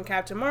backstory from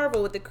Captain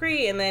Marvel with the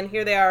Kree, and then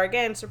here they are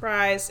again,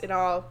 surprise, it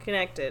all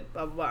connected,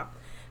 blah, blah, blah.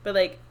 But,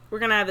 like, we're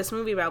gonna have this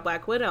movie about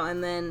Black Widow,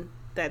 and then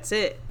that's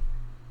it.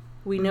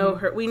 We know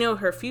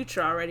her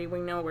future already. We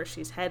know where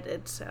she's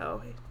headed,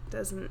 so it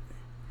doesn't...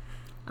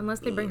 Unless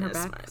they bring her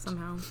back much.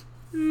 Somehow.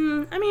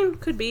 I mean,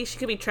 could be. She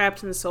could be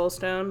trapped in the Soul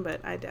Stone, but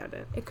I doubt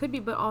it. It could be,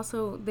 but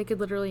also they could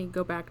literally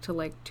go back to,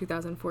 like,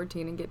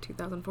 2014 and get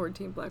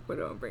 2014 Black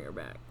Widow and bring her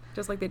back.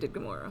 Just like they did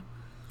Gamora.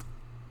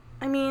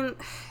 I mean,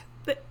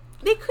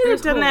 they could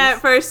have done that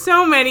for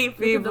so many people.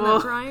 They could have done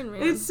that for Iron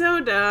Man. It's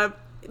so dumb.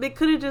 They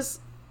could have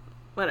just...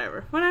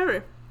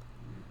 Whatever.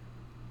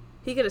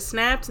 He could have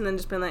snapped and then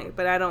just been like,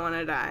 but I don't want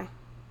to die.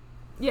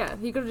 Yeah,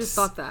 he could have just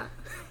thought that.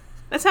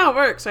 That's how it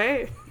works,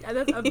 right? Yeah,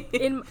 that's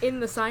in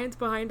the science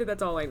behind it,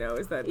 that's all I know,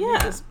 is that you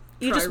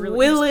just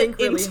will it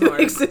into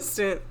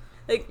existence.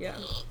 Like, yeah.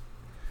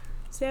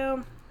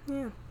 So,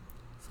 yeah.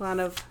 It's a lot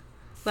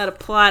of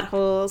plot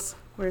holes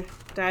we're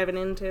diving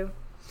into.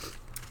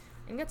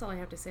 I think that's all I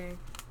have to say.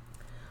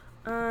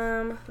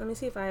 Let me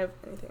see if I have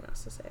anything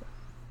else to say.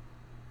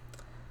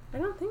 I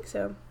don't think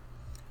so.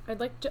 I'd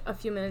like a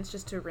few minutes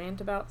just to rant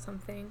about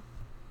something.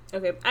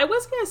 Okay, I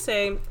was gonna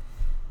say,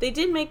 they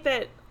did make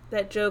that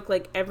joke,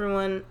 like,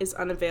 everyone is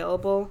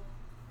unavailable.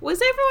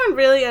 Was everyone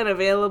really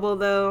unavailable,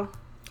 though?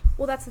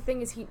 Well, that's the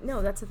thing is he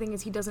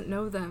doesn't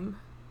know them.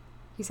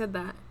 He said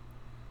that.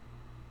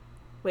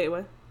 Wait,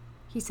 what?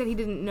 He said he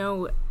didn't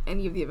know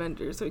any of the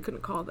Avengers, so he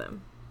couldn't call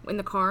them. In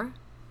the car?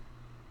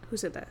 Who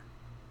said that?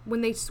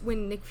 When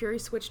Nick Fury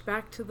switched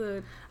back to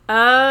the...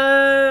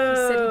 Oh! He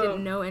said he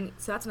didn't know any...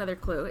 So that's another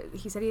clue.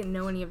 He said he didn't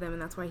know any of them,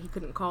 and that's why he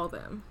couldn't call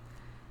them.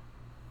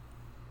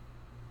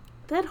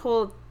 That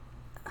whole...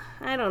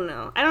 I don't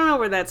know. I don't know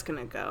where that's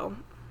gonna go.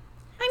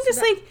 I'm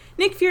just like,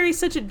 Nick Fury's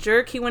such a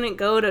jerk, he wouldn't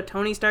go to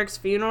Tony Stark's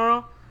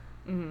funeral.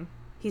 Mm-hmm.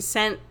 He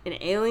sent an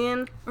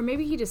alien. Or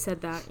maybe he just said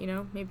that, you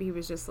know? Maybe he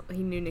was just...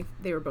 He knew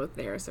they were both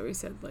there, so he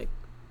said, like,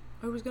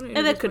 I was gonna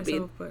introduce that could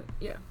myself, be. But,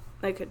 yeah.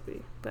 That could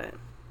be, but...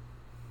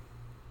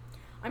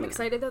 I'm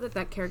excited, though,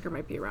 that character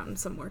might be around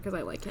somewhere, because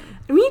I like him.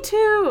 Me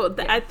too!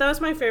 That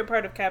was my favorite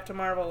part of Captain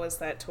Marvel, was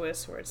that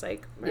twist where it's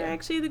like, we're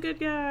actually the good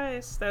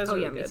guys. That was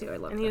really good. Me too. I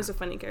love that. And he was a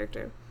funny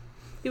character.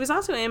 He was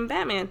also in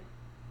Batman.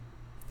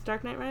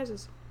 Dark Knight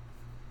Rises.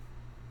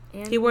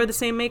 And he wore the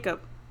same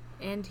makeup.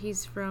 And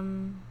he's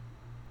from...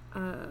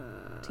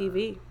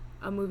 TV.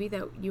 A movie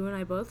that you and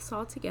I both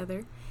saw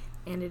together,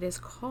 and it is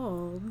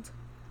called...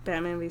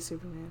 Batman v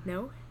Superman.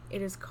 No,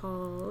 it is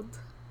called...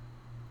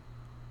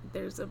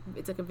 It's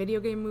like a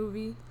video game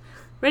movie.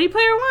 Ready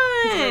Player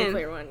One! He's Ready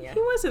Player One, yeah. He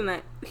was in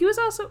that. He was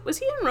also... Was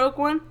he in Rogue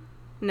One?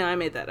 No, I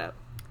made that up.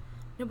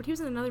 No, but he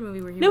was in another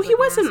movie where he was he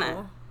was in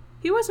that.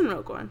 He was in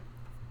Rogue One.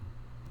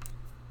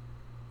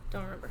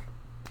 Don't remember.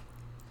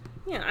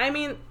 Yeah, I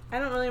mean, I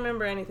don't really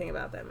remember anything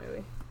about that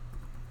movie.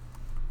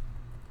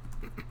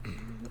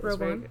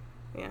 Rogue One?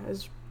 Yeah, it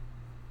was...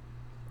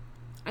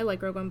 I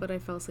like Rogue One, but I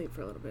fell asleep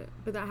for a little bit.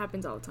 But that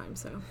happens all the time,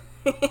 so...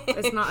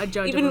 It's not a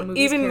judge of a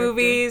movie's Even character.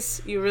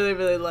 movies you really,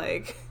 really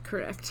like.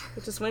 Correct.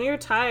 It's just when you're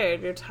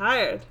tired, you're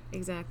tired.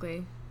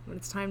 Exactly. When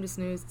it's time to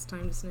snooze, it's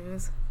time to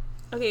snooze.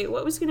 Okay,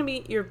 what was going to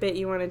be your bit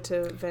you wanted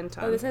to vent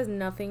on? Oh, this has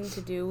nothing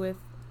to do with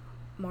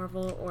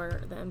Marvel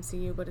or the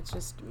MCU, but it's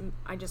just...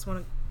 I just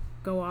want to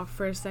go off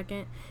for a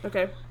second.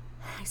 Okay.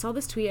 I saw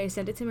this tweet. I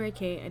sent it to Mary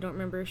Kate. I don't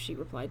remember if she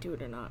replied to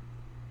it or not.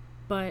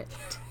 But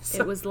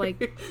it was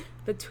like...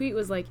 The tweet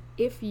was like,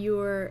 if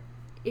you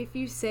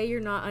say you're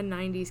not a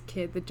 90s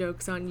kid, the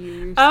joke's on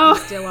you. You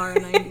still are a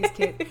 90s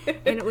kid.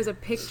 And it was a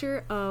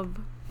picture of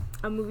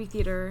a movie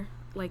theater,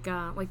 like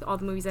all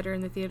the movies that are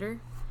in the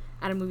theater,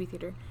 at a movie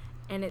theater.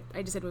 And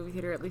I just said movie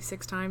theater at least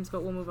 6 times,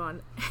 but we'll move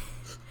on.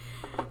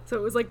 So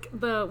it was like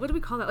what do we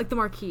call that? Like the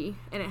marquee.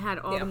 And it had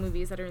all the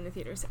movies that are in the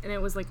theaters. And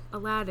it was like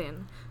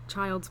Aladdin,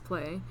 Child's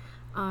Play,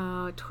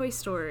 Toy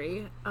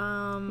Story,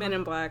 Men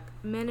in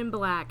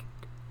Black.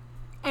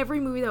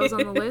 Every movie that was on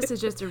the list is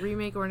just a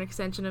remake or an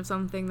extension of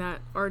something that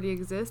already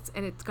exists,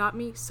 and it's got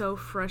me so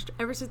frustrated.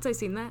 Ever since I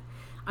seen that,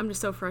 I'm just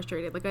so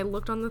frustrated. Like, I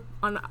looked on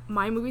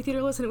my movie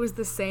theater list, and it was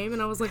the same,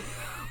 and I was like,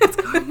 what's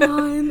going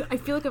on? I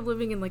feel like I'm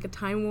living in, like, a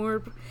time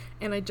warp,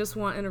 and I just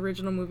want an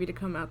original movie to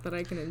come out that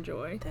I can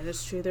enjoy. That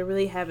is true. There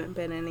really haven't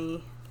been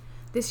any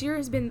This year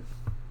has been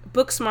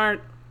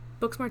Booksmart.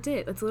 Booksmart's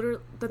it. That's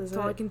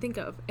all I can think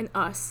of. And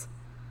Us.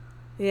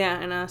 Yeah,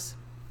 and Us.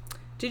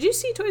 Did you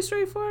see Toy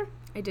Story 4?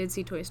 I did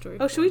see Toy Story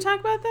 4. Oh, should we talk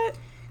about that?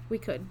 We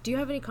could. Do you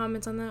have any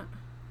comments on that?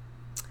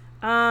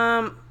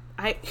 I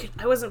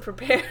wasn't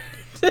prepared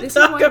to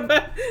talk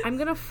about. I'm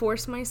gonna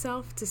force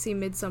myself to see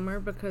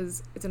Midsommar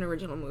because it's an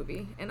original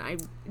movie, and I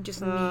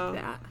just need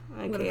that.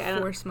 I'm gonna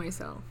force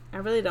myself. I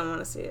really don't want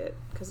to see it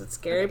because it's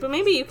scary, but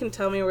maybe you can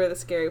tell me where the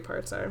scary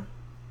parts are.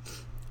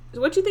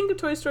 What'd you think of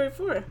Toy Story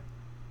 4?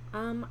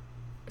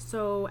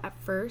 So at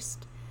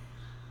first,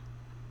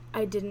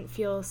 I didn't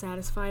feel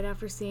satisfied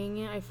after seeing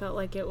it. I felt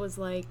like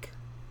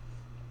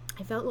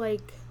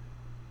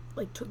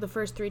the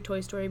first 3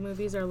 Toy Story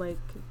movies are like,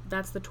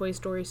 that's the Toy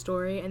Story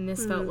story, and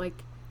this felt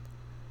like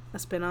a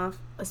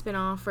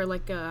spin-off or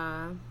like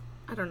I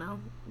don't know,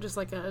 just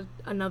like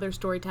another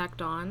story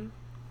tacked on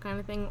kind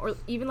of thing, or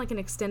even like an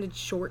extended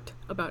short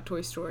about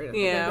Toy Story.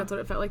 Yeah, that's what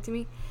it felt like to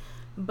me.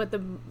 But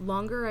the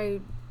longer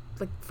I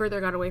further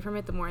got away from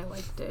it, the more I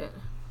liked it,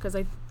 because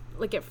I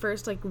at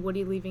first,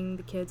 Woody leaving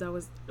the kids, I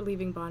was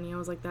leaving Bonnie, I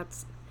was like,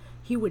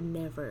 he would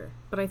never,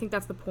 but I think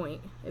that's the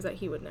point, is that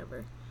he would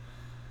never.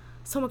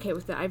 So I'm okay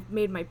with that. I've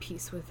made my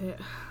peace with it.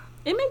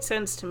 It made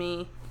sense to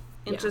me.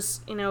 And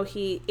just,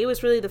 it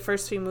was really the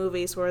first 3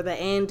 movies were the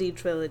Andy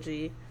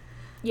trilogy.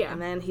 Yeah. And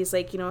then he's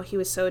like, he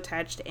was so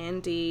attached to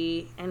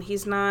Andy, and he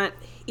doesn't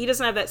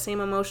have that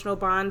same emotional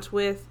bond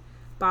with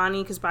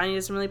Bonnie, because Bonnie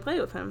doesn't really play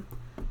with him.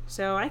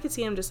 So I could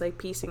see him just,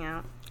 piecing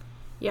out.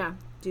 Yeah.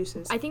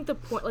 Deuces. I think the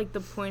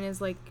point is,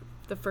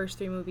 the first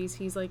 3 movies,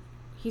 he's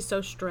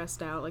so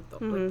stressed out,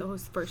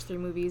 those first 3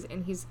 movies,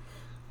 and he's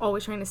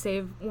always trying to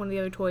save one of the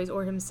other toys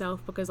or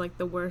himself, because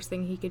the worst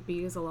thing he could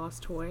be is a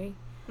lost toy.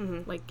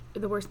 Mm-hmm.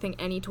 The worst thing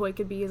any toy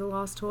could be is a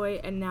lost toy,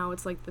 and now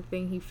it's the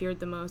thing he feared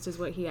the most is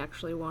what he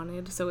actually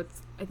wanted. So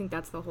I think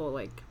that's the whole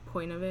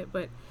point of it,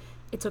 but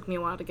it took me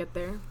a while to get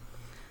there.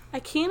 I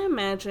can't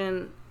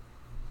imagine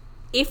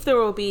if there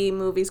will be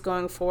movies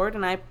going forward,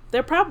 and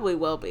there probably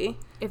will be.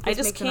 If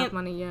this makes enough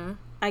money, yeah.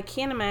 I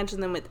can't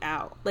imagine them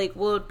without.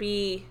 Will it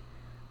be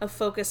a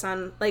focus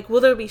on,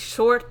 will there be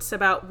shorts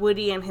about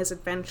Woody and his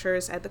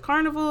adventures at the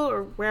carnival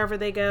or wherever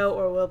they go,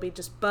 or will it be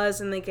just Buzz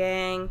and the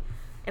gang?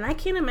 And I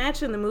can't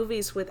imagine the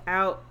movies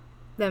without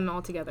them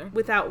all together.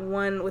 Without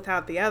one,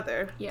 without the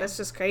other. Yeah. That's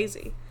just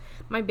crazy.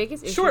 My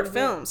biggest issue short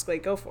films,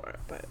 go for it.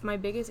 But my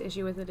biggest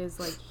issue with it is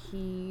that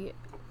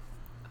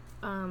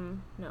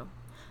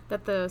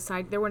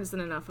there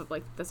wasn't enough of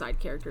the side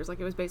characters. It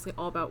was basically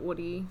all about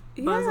Woody,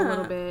 Buzz a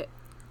little bit.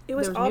 It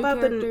was all about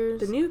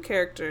the new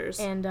characters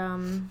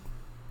and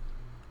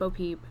Bo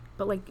Peep.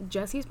 But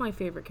Jessie's my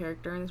favorite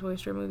character in the Toy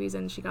Story movies,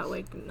 and she got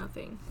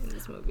nothing in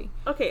this movie.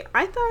 Okay,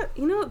 I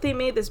thought they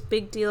made this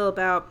big deal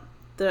about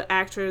the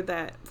actor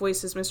that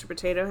voices Mr.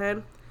 Potato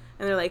Head,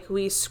 and they're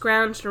we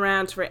scrounged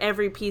around for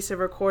every piece of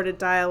recorded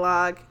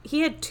dialogue. He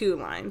had 2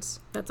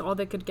 lines. That's all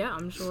they could get,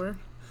 I'm sure.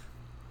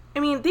 I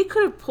mean, they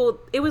could have pulled,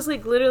 it was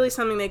literally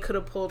something they could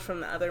have pulled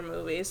from the other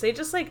movies. They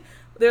just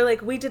they're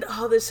we did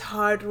all this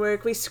hard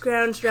work, we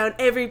scrounged around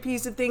every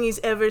piece of thing he's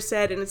ever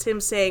said, and it's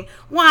him saying,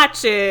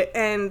 watch it,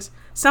 and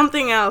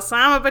something else,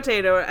 I'm a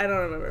potato, I don't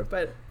remember,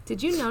 but.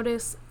 Did you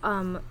notice,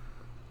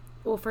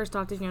 first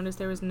off, did you notice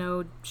there was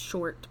no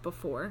short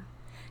before?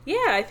 Yeah,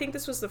 I think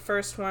this was the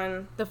first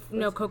one.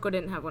 No, Coco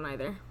didn't have one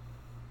either.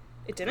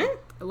 It didn't?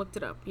 I looked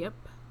it up, yep.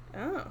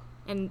 Oh.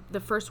 And the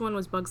first one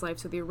was Bug's Life,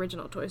 so the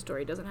original Toy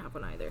Story doesn't have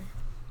one either.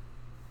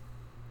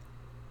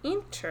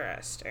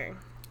 Interesting.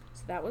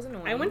 So that was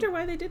annoying. I wonder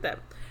why they did that.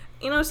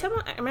 I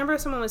remember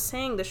someone was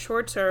saying the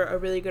shorts are a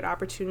really good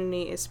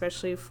opportunity,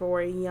 especially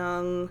for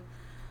young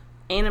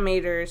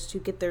animators to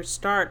get their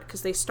start,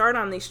 because they start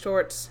on these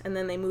shorts and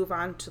then they move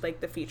on to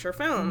the feature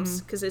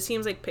films, because it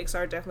seems like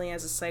Pixar definitely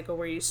has a cycle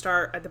where you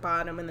start at the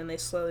bottom and then they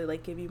slowly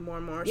give you more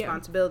and more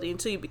responsibility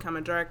until you become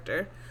a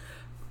director,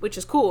 which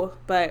is cool.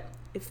 But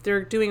if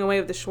they're doing away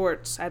with the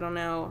shorts, I don't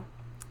know.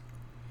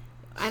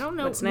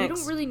 What's next? We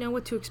don't really know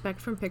what to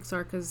expect from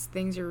Pixar, because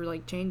things are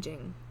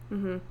changing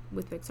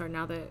with Pixar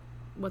now that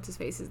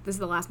this is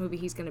the last movie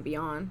he's going to be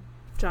on.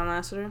 John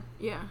Lasseter.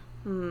 Yeah.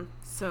 Mm-hmm.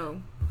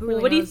 So who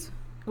really knows?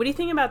 What do you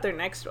think about their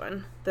next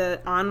one? The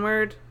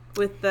Onward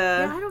with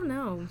the... Yeah, I don't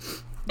know.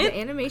 The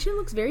animation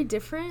looks very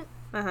different.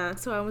 Uh-huh.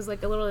 So I was a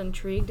little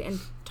intrigued.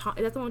 And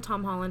that's the one with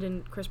Tom Holland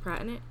and Chris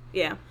Pratt in it?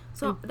 Yeah.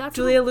 So that's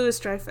Julia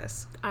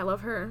Louis-Dreyfus. I love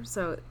her.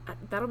 So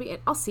that'll be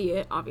it. I'll see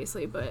it,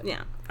 obviously, but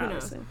yeah, who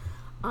knows?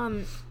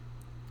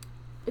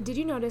 Did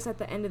you notice at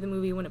the end of the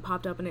movie when it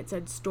popped up and it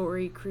said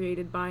story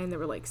created by, and there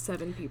were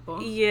 7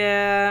 people?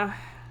 Yeah.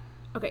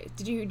 Okay,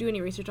 did you do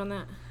any research on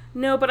that?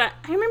 No, but I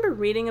remember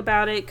reading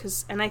about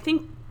it, and I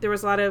think there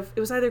was it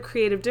was either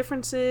creative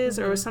differences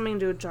or it was something to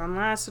do with John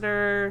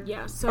Lasseter.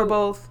 Yeah, so or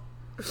both.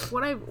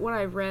 What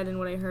I've read and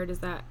what I heard is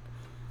that,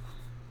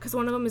 because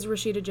one of them is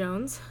Rashida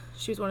Jones,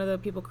 she was one of the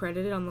people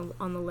credited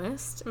on the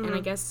list, and I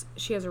guess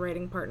she has a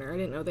writing partner. I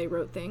didn't know they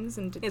wrote things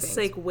and did things.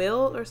 It's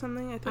Will or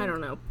something, I think. I don't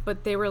know,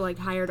 but they were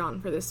hired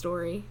on for this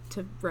story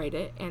to write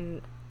it,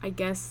 and I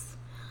guess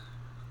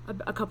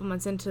a couple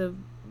months into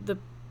the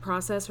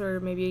process, or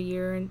maybe a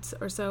year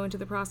or so into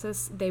the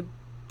process,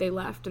 they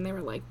left and they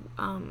were like,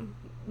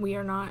 we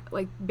are not,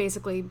 like,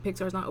 basically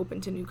Pixar's not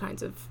open to new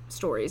kinds of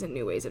stories and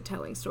new ways of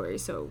telling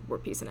stories, so we're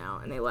peacing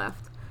out, and they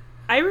left.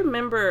 I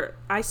remember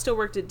I still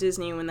worked at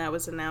Disney when that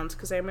was announced,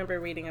 because I remember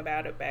reading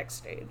about it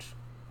backstage.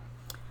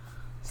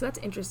 So that's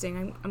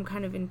interesting.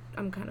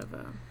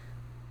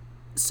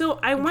 So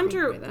I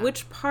wonder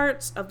which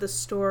parts of the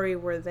story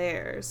were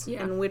theirs,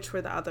 and which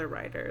were the other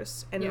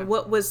writers, and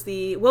what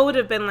would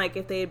have been like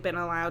if they had been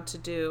allowed to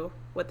do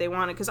what they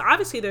wanted, because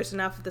obviously there's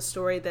enough of the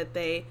story that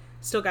they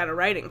still got a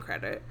writing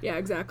credit. Yeah,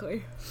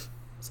 exactly.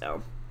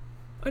 So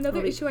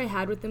another issue I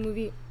had with the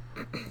movie,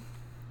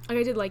 like,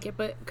 I did like it,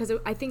 but because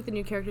I think the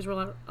new characters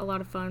were a lot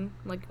of fun,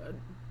 like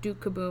Duke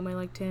Kaboom, I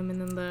liked him,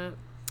 and then the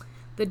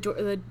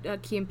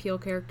Key and Peele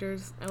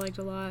characters I liked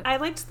a lot. I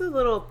liked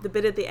the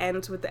bit at the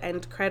end with the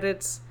end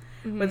credits,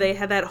 where they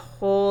had that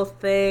whole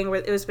thing where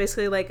it was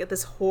basically like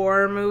this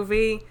horror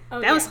movie.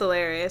 That was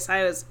hilarious.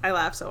 I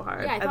laughed so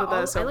hard. Yeah, I thought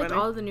that was so funny. I liked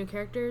all of the new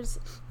characters.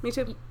 Me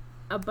too.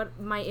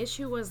 But my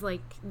issue was,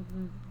 like,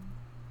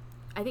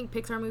 I think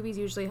Pixar movies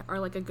usually are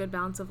like a good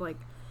balance of, like,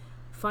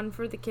 fun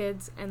for the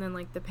kids, and then,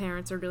 like, the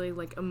parents are really,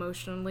 like,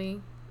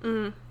 emotionally.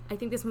 I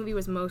think this movie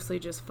was mostly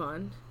just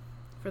fun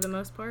for the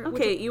most part.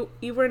 Okay,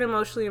 you weren't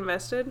emotionally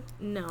invested?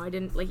 No, I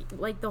didn't.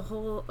 Like the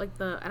whole, like,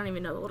 I don't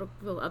even know the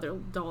little other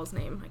doll's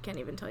name. I can't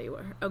even tell you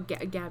what her. Oh,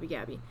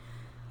 Gabby.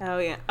 Oh,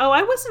 yeah. Oh,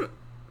 I wasn't.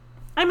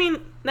 I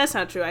mean, that's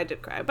not true. I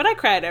did cry, but I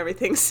cried at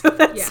everything, so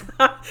that's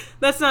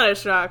not a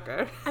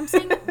shocker. I'm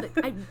saying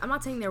I'm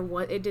not saying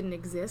it didn't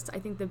exist. I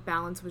think the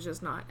balance was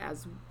just not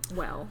as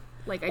well.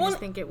 Like, I just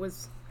think it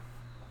was.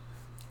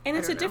 And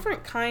it's a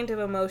different kind of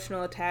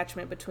emotional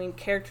attachment between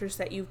characters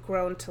that you've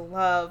grown to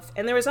love.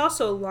 And there was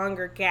also a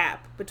longer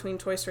gap between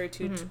Toy Story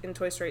 2 and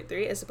Toy Story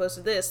 3 as opposed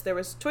to this.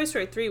 Toy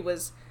Story 3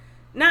 was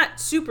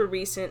not super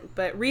recent,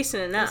 but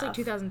recent enough. It was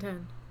like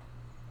 2010.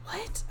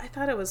 What? I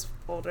thought it was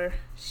older.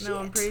 Shit. No,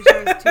 I'm pretty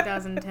sure it's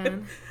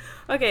 2010.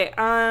 Okay,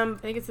 I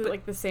think it's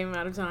like the same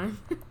amount of time.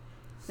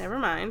 Never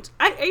mind.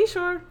 Are you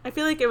sure? I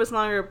feel like it was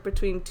longer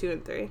between 2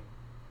 and 3.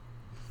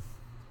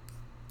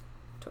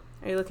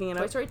 Are you looking it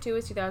up? Toy Story 2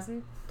 is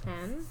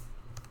 2010.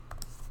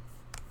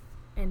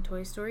 And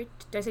Toy Story...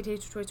 Did I say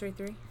Toy Story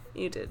 3?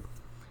 You did.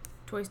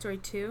 Toy Story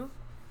 2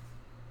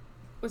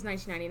 was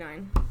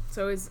 1999.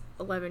 So it was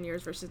 11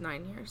 years versus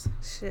 9 years.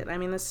 Shit, I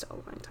mean, that's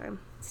still a long time.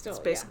 Still,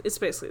 it's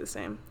basically the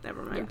same.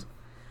 Never mind. Yeah.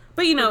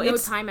 But, you know, no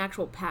time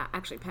actually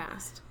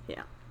passed.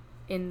 Yeah.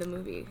 In the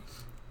movie.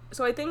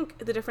 So I think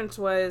the difference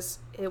was,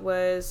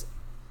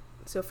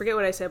 so forget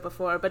what I said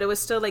before, but it was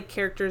still, like,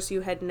 characters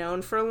you had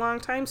known for a long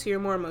time, so you're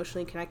more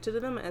emotionally connected to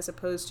them, as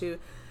opposed to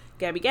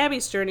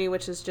Gabby's journey,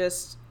 which is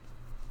just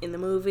in the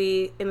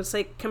movie, and it's,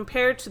 like,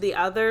 compared to the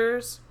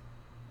others,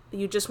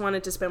 you just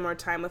wanted to spend more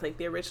time with, like,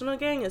 the original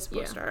gang as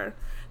opposed to her.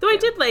 Though I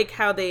did like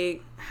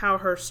how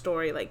her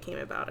story, like, came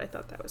about. I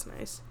thought that was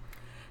nice.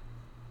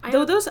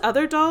 Though those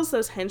other dolls,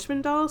 those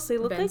henchman dolls, they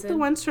look like the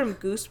ones from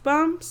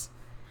Goosebumps.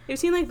 Have you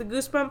seen, like, the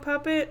Goosebump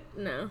puppet?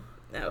 No.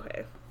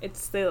 Okay.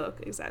 They look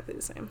exactly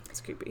the same.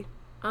 It's creepy.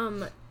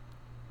 I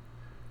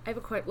have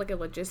a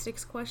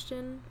logistics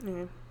question.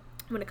 Mm-hmm.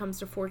 When it comes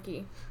to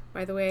Forky.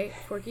 By the way,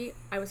 Forky,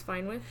 I was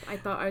fine with. I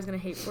thought I was going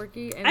to hate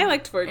Forky. And I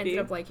liked Forky. Ended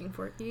up liking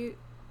Forky.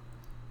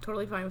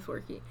 Totally fine with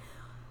Forky.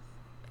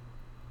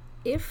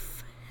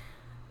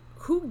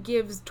 Who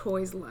gives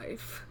toys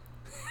life?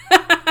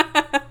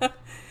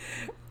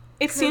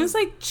 It seems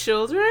like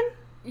children?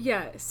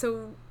 Yeah,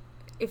 so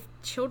if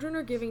children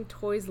are giving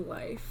toys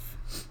life,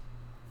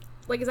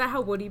 like, is that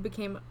how Woody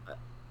became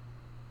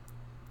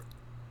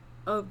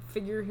a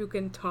figure who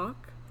can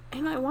talk?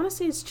 And I want to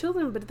say it's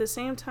children, but at the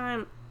same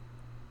time,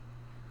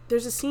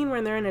 there's a scene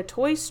where they're in a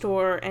toy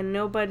store and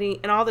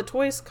all the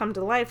toys come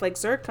to life, like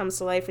Zurg comes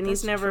to life, and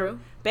he's never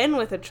been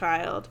with a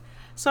child.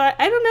 So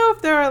I don't know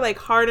if there are, like,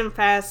 hard and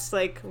fast,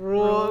 like,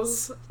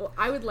 rules. Well,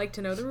 I would like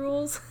to know the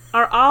rules.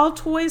 Are all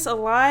toys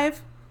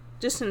alive,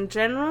 just in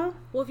general?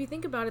 Well, if you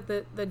think about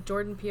it, the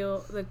Jordan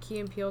Peele, the Key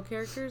and Peele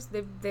characters,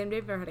 they've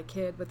never had a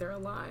kid, but they're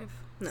alive.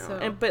 No,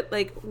 so. But,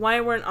 like, why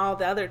weren't all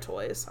the other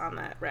toys on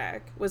that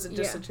rack? Was it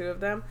just the two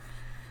of them?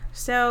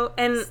 So,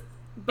 and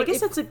I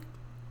guess it's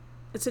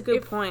a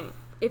good point.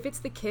 If it's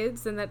the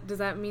kids, then does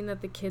that mean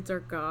that the kids are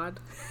God?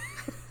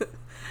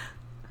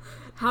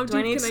 How deep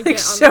can I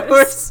get on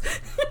this?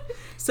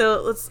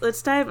 So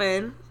let's dive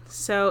in.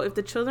 So if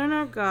the children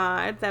are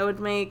God, that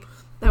would make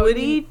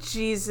Woody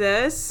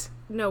Jesus.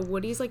 No,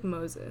 Woody's like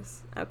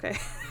Moses. Okay.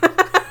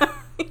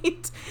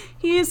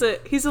 he's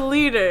a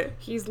leader.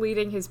 He's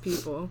leading his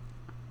people.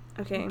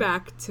 Okay.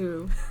 Back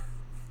to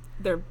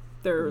their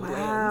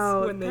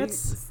lands when they.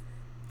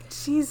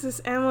 Jesus,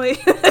 Emily.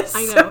 That's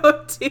I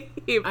know. So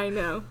deep. I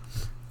know.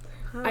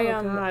 Oh,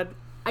 God.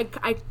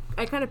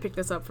 I kind of picked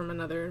this up from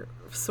another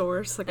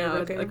source. Like, I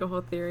read like a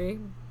whole theory.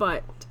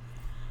 But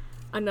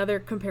another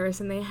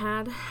comparison they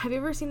had. Have you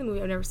ever seen the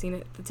movie? I've never seen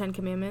it. The Ten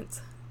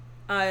Commandments.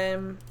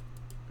 No.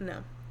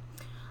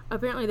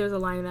 Apparently, there's a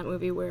line in that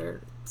movie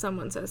where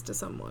someone says to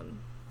someone,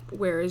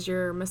 "Where is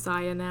your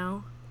Messiah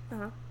now?"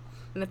 Uh-huh.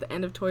 And at the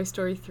end of Toy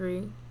Story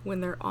 3,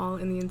 when they're all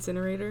in the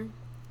incinerator,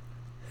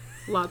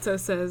 Lotso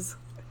says,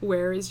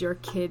 "Where is your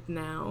kid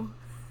now?"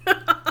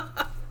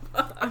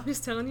 I'm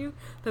just telling you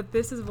that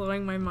this is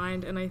blowing my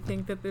mind, and I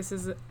think that this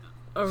is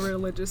a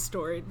religious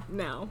story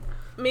now.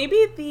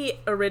 Maybe the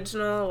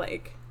original,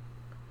 like,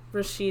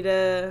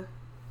 Rashida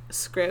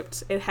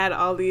script, it had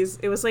all these,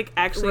 it was like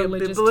actually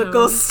religious a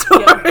biblical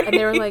story. Yeah. And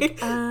they were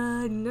like,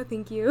 no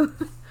thank you.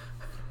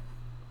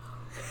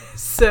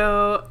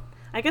 So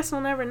I guess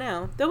we'll never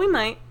know, though we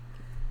might.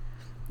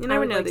 You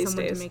never know these days.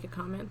 I would like someone to make a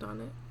comment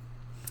on it.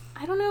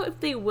 I don't know if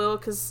they will,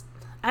 because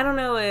I don't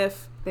know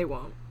if they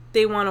won't.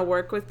 They want to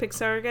work with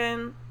Pixar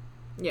again.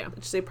 Yeah,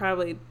 which they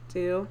probably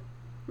do.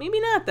 Maybe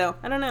not, though.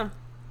 I don't know.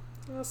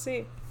 We'll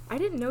see. I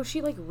didn't know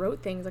she, like,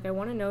 wrote things. Like, I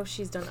want to know if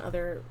she's done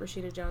other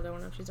Rashida Jones. I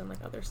want to know if she's done,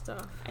 like, other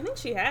stuff. I think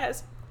she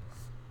has.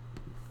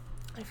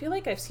 I feel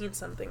like I've seen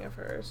something of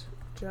hers.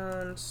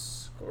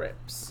 Jones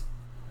scripts.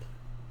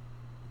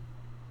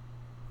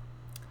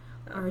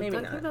 All right, maybe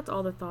I think that's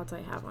all the thoughts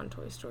I have on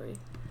Toy Story.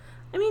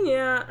 I mean,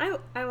 yeah,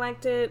 I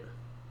liked it.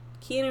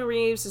 Keanu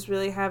Reeves is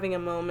really having a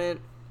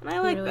moment, and I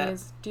like that.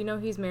 Is. Do you know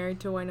he's married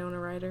to Winona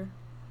Ryder?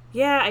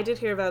 Yeah, I did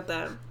hear about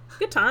that.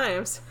 Good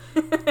times.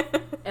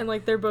 And,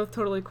 like, they're both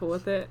totally cool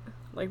with it.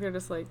 Like, they're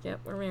just like, yep,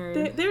 we're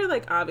married. They're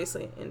like,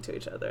 obviously into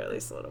each other, at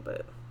least a little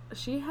bit.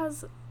 She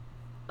has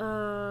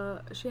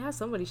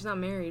somebody. She's not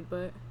married,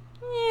 but...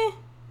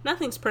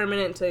 Nothing's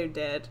permanent until you're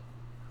dead.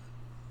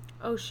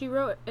 Oh, she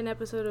wrote an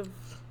episode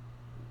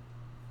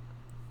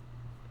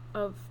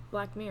of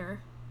Black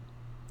Mirror.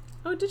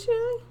 Oh, did she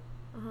really?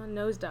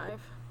 Nosedive.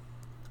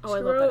 Oh, I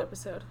love that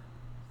episode.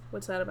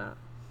 What's that about?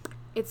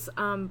 It's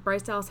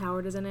Bryce Dallas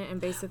Howard is in it,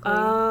 and basically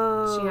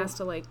she has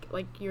to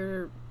like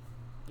your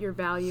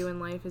value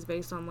in life is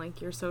based on, like,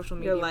 your social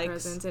media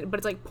presence, but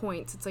it's like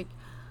points. It's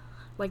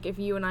like if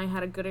you and I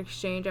had a good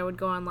exchange, I would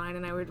go online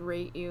and I would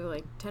rate you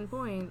like 10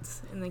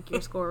 points, and like your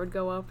score would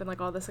go up and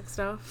like all this like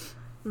stuff.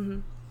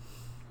 Mm-hmm.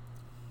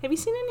 Have you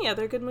seen any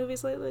other good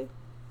movies lately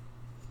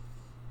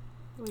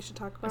we should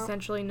talk about?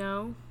 Essentially,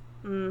 no.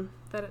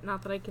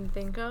 Not that I can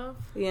think of.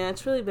 Yeah,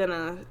 it's really been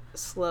a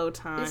slow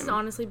time. This has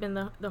honestly been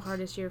the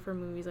hardest year for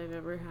movies I've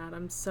ever had.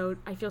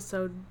 I feel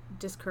so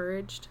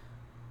discouraged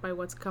by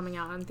what's coming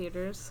out in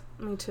theaters.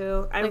 Me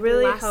too. I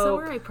really hope. Last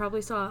summer, I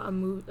probably saw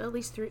at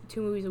least 2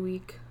 movies a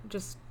week,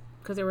 just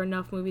because there were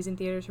enough movies in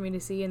theaters for me to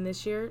see. And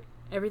this year,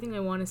 everything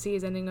I want to see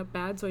is ending up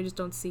bad, so I just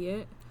don't see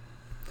it.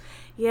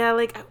 Yeah,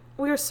 like,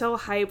 we were so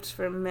hyped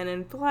for Men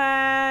in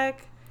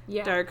Black.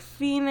 Yeah. Dark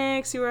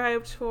Phoenix, you were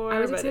hyped for. I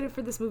was excited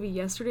for this movie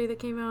yesterday that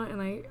came out,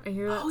 and I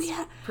hear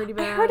that's pretty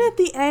bad. I heard at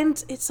the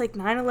end, it's like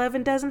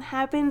 9/11 doesn't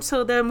happen,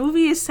 so the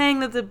movie is saying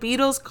that the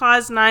Beatles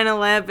caused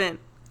 9/11.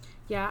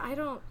 Yeah,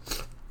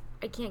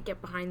 I can't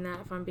get behind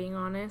that, if I'm being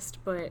honest,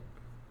 but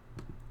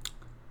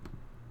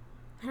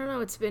I don't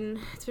know, it's been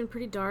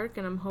pretty dark,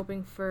 and I'm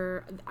hoping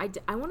for,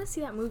 I want to see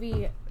that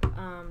movie,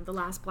 The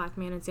Last Black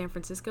Man in San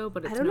Francisco,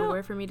 but it's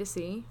nowhere for me to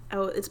see.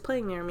 Oh, it's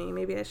playing near me.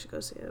 Maybe I should go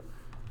see it.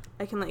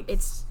 I can, like,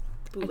 it's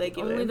bootleg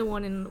you only in. The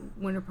one in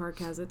Winter Park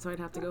has it, so I'd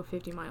have to go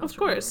 50 miles. Of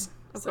course.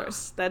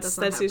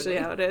 That's usually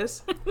how it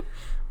is.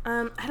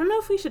 I don't know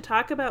if we should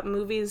talk about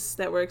movies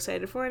that we're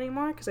excited for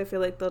anymore, because I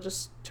feel like they'll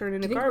just turn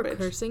into garbage.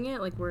 We're cursing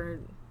it?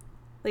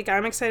 Like,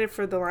 I'm excited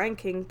for The Lion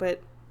King,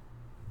 but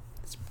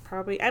it's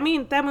probably... I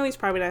mean, that movie's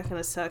probably not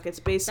going to suck. It's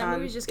based on... That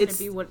movie's just going to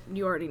be what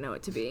you already know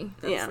it to be.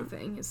 That's the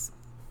thing.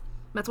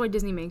 That's why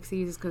Disney makes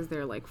these, is because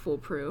they're, like,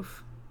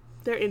 foolproof.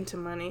 They're into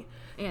money.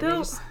 And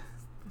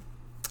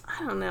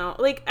I don't know.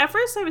 Like, at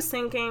first I was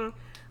thinking,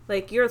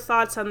 like, your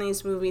thoughts on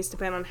these movies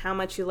depend on how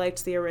much you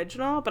liked the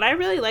original, but I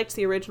really liked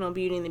the original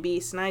Beauty and the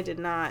Beast, and I did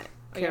not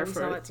care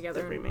for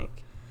the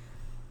remake.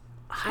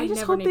 I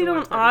just hope they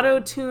don't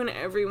auto-tune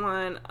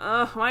everyone.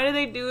 Ugh, why do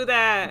they do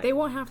that? They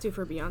won't have to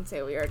for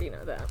Beyonce, we already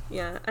know that.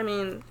 Yeah, I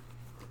mean...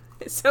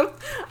 So,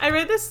 I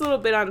read this little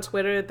bit on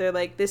Twitter, they're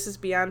like, this is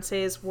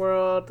Beyonce's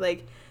world,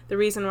 like... The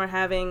reason we're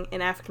having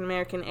an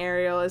African-American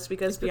Ariel is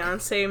because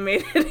Beyonce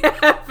made it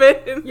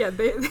happen. Yeah,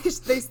 they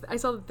I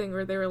saw the thing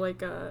where they were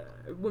like,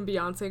 when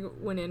Beyonce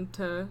went in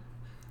to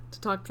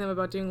talk to them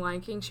about doing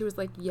Lion King, she was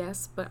like,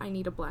 yes, but I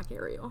need a black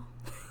Ariel.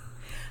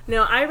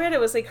 No, I read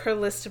it was like her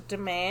list of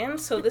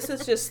demands, so this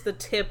is just the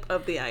tip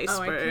of the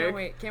iceberg. Oh,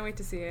 I can't wait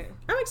to see it.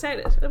 I'm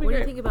excited. It'll be great. What do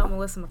you think about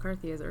Melissa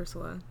McCarthy as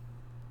Ursula?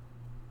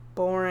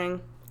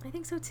 Boring. I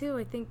think so too.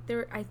 I think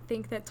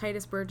that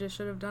Titus Burgess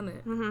should have done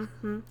it.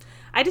 Mm-hmm.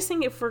 I just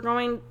think if we're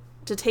going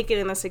to take it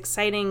in this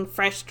exciting,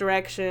 fresh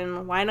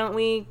direction, why don't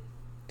we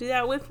do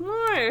that with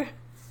more?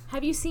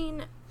 Have you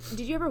seen?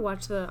 Did you ever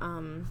watch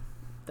the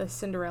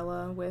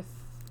Cinderella with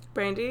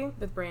Brandy?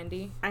 With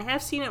Brandy, I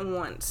have seen it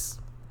once.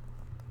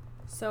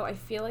 So I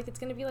feel like it's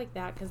gonna be like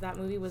that, because that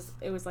movie was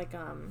like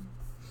colorblind.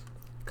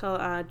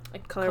 I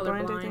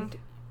think.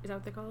 Is that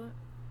what they call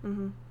it?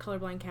 Mm-hmm.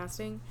 Colorblind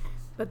casting.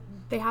 But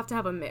they have to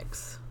have a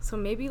mix. So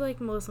maybe,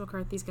 like, Melissa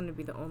McCarthy's going to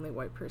be the only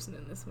white person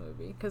in this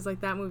movie. Because,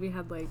 like, that movie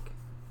had, like,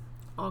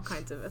 all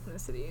kinds of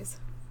ethnicities.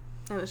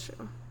 That is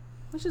true.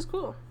 Which is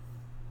cool.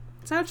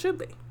 That's how it should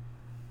be.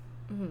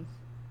 Mm-hmm.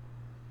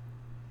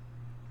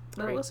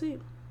 But we'll see.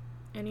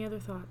 Any other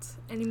thoughts?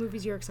 Any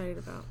movies you're excited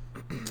about?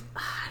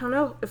 I don't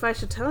know if I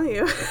should tell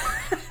you.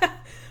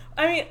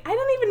 I mean, I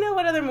don't even know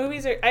what other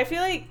movies are. I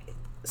feel like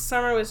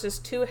summer was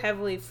just too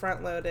heavily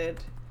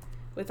front-loaded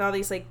with all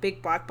these, like,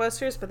 big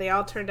blockbusters, but they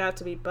all turned out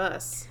to be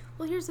busts.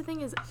 Well, here's the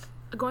thing is,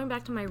 going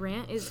back to my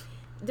rant, is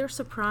they're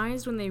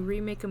surprised when they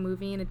remake a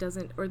movie and it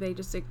doesn't, or they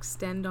just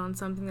extend on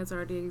something that's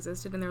already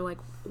existed, and they're like,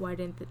 why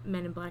didn't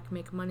Men in Black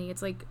make money?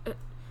 It's like,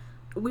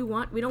 we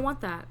don't want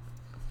that.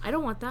 I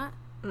don't want that.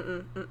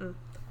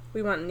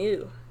 We want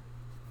new.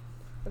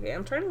 Okay,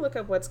 I'm trying to look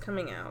up what's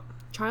coming out.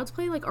 Child's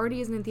Play, like, already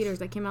isn't in theaters.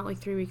 That came out, like,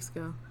 3 weeks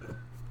ago.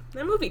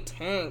 That movie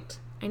tanked.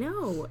 I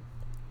know.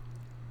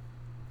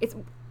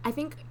 I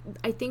think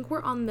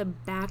we're on the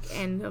back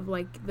end of,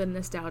 like, the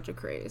nostalgia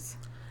craze.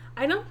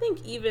 I don't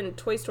think even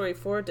Toy Story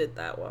 4 did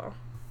that well.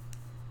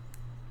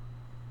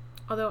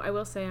 Although I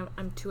will say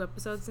I'm 2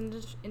 episodes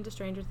into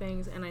Stranger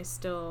Things, and I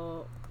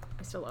still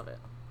love it.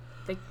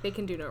 They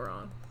can do no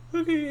wrong.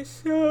 Okay,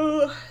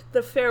 so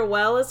The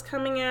Farewell is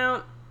coming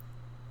out.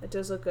 It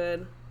does look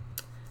good.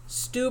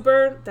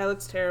 Stuber, that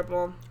looks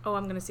terrible. Oh,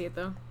 I'm gonna see it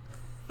though.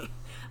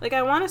 Like,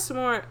 I want to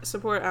support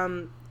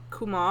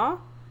Kumail,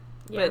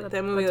 but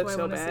that movie looks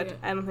so bad.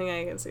 I don't think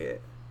I can see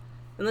it.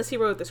 Unless he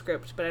wrote the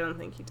script, but I don't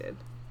think he did.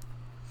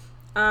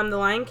 The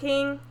Lion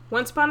King,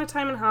 Once Upon a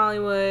Time in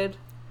Hollywood.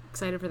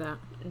 Excited for that.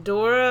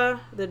 Dora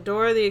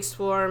the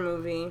Explorer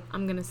movie.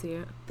 I'm gonna see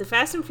it. The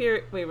Fast and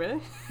Furious... Wait,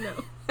 really? No.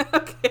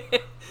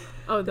 Okay.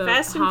 Oh, the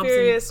Fast and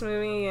Furious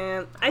movie,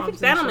 and I think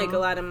that'll make a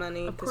lot of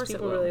money because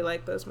people really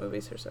like those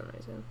movies for some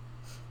reason.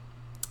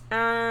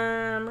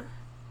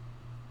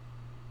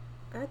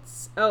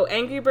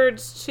 Angry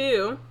Birds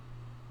 2.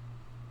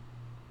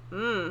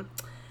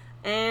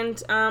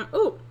 And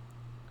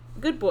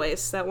Good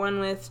Boys, that one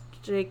with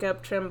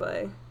Jacob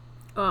Tremblay.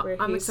 Oh,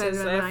 I'm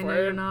excited about it. I know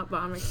you're not,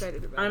 but I'm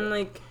excited about it. I'm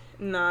like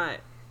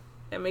not.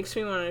 It makes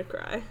me want to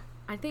cry.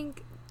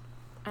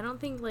 I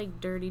don't think,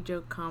 like, dirty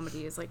joke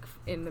comedy is, like,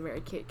 in the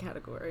Mary-Kate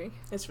category.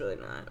 It's really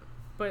not.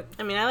 But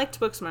I mean, I liked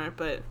Booksmart,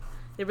 but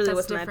it really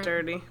wasn't that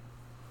dirty.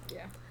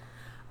 Yeah.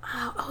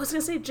 Oh, I was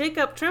going to say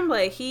Jacob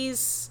Tremblay.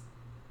 He's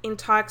in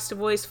talks to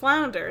voice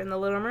Flounder in The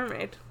Little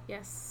Mermaid.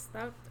 Yes.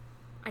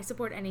 I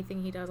support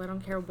anything he does. I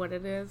don't care what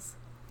it is.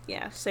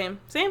 Yeah, same.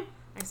 I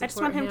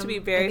just want him to be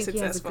very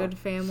successful. He has a good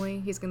family.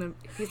 He's not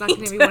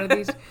going to be one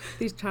of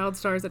these child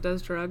stars that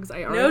does drugs.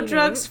 No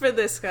drugs for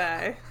this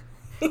guy.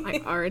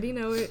 I already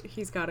know it.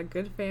 He's got a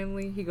good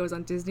family. He goes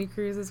on Disney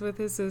cruises with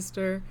his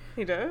sister.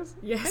 He does?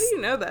 Yes. How do you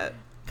know that?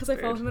 Because I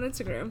follow him on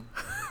Instagram.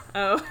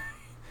 Oh.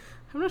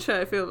 I'm not sure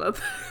how I feel about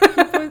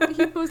that.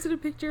 He posted a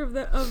picture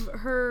of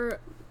her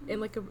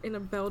in a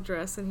belle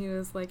dress, and he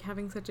was like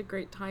having such a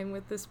great time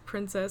with this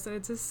princess, and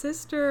it's his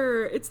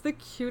sister. It's the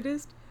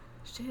cutest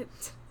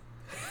shit.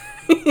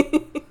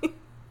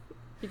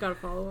 You gotta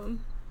follow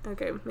him.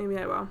 Okay, maybe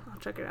I will. I'll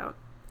check it out.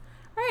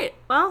 Alright,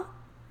 well,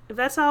 if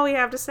that's all we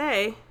have to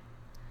say,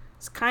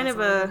 it's kind of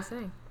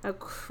a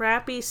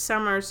crappy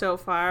summer so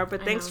far,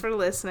 but thanks for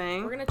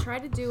listening. We're gonna try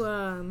to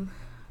do,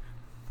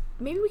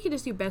 maybe we could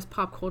just do best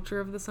pop culture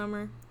of the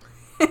summer.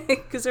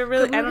 Because I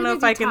don't know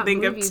if I can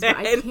think movies, of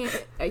 10.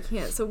 I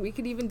can't. So we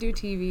could even do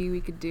TV.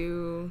 We could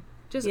do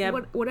just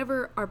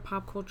whatever our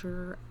pop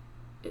culture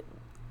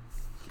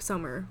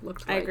summer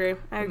looked like.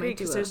 I agree,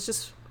 because there's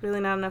just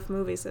really not enough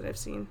movies that I've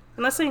seen.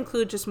 Unless I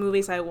include just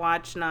movies I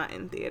watch not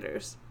in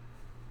theaters.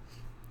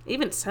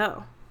 Even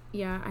so.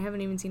 Yeah, I haven't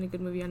even seen a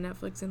good movie on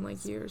Netflix in,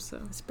 like, years,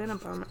 so. It's been a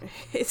bummer.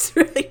 It's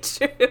really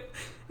true.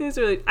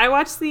 I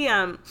watched the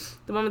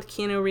one with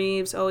Keanu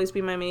Reeves, Always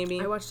Be My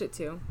Maybe. I watched it,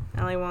 too.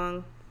 Ali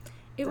Wong.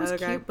 It was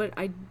cute, but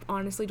I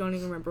honestly don't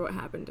even remember what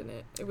happened in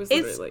it. It was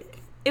literally, like...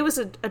 It was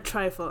a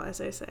trifle, as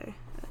I say.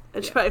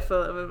 A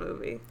trifle of a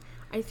movie.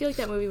 I feel like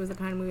that movie was the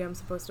kind of movie I'm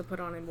supposed to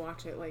put on and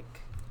watch it, like...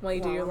 While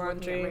you do your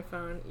laundry. On my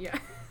phone, yeah.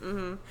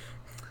 Mm-hmm.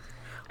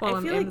 While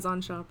I'm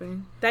Amazon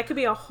shopping. That could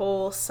be a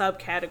whole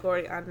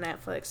subcategory on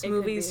Netflix.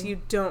 Movies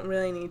you don't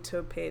really need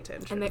to pay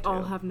attention to. And they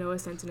all have Noah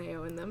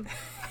Centineo in them.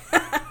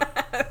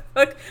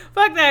 Fuck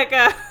that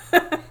guy.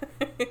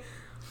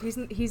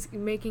 He's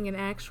making an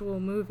actual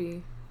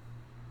movie.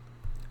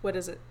 What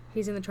is it?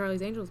 He's in the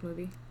Charlie's Angels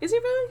movie. Is he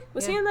really?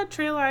 Was he in that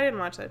trailer? I didn't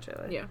watch that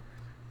trailer. Yeah.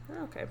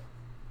 Oh, okay.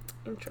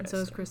 Interesting. And so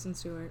is Kristen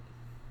Stewart.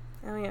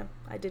 Oh, yeah.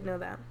 I did know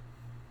that.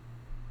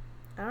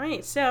 All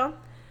right. So,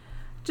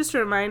 just a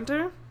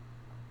reminder,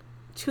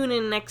 tune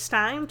in next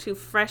time to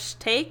Fresh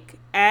Take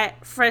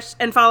at Fresh,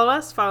 and follow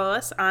us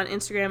on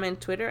Instagram and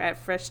Twitter at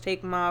Fresh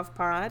Take Mauve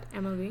Pod.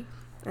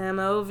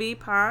 MOV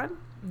Pod.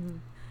 Mm-hmm.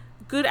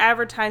 Good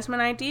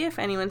advertisement idea if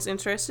anyone's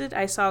interested.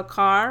 I saw a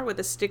car with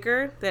a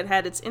sticker that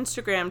had its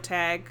Instagram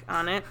tag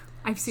on it.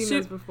 I've seen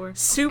those before.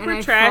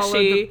 Super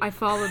trashy. I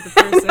followed the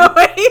person.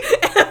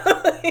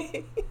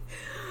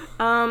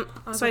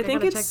 So I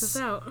think check this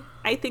out.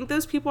 I think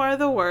those people are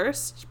the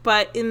worst,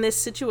 but in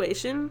this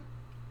situation,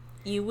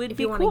 you would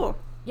be cool.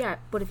 Yeah,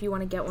 but if you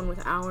want to get one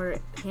with our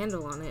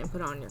handle on it and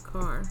put it on your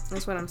car,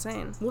 that's what I'm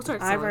saying. We'll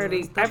start selling I've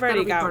already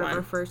got part one. Of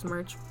our first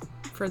merch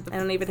for the I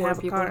don't even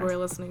have people a car. who are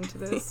listening to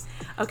this.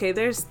 Okay,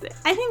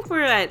 I think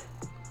we're at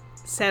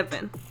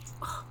 7.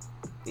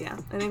 Yeah,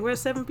 I think we're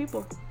 7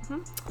 people.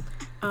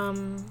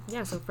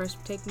 Yeah, so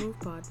first take Move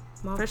Pod.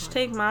 First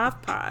take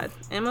Mauve Pod.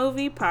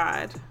 MOV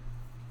Pod.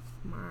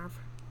 Marv.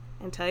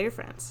 And tell your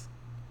friends.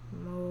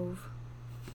 Mauve.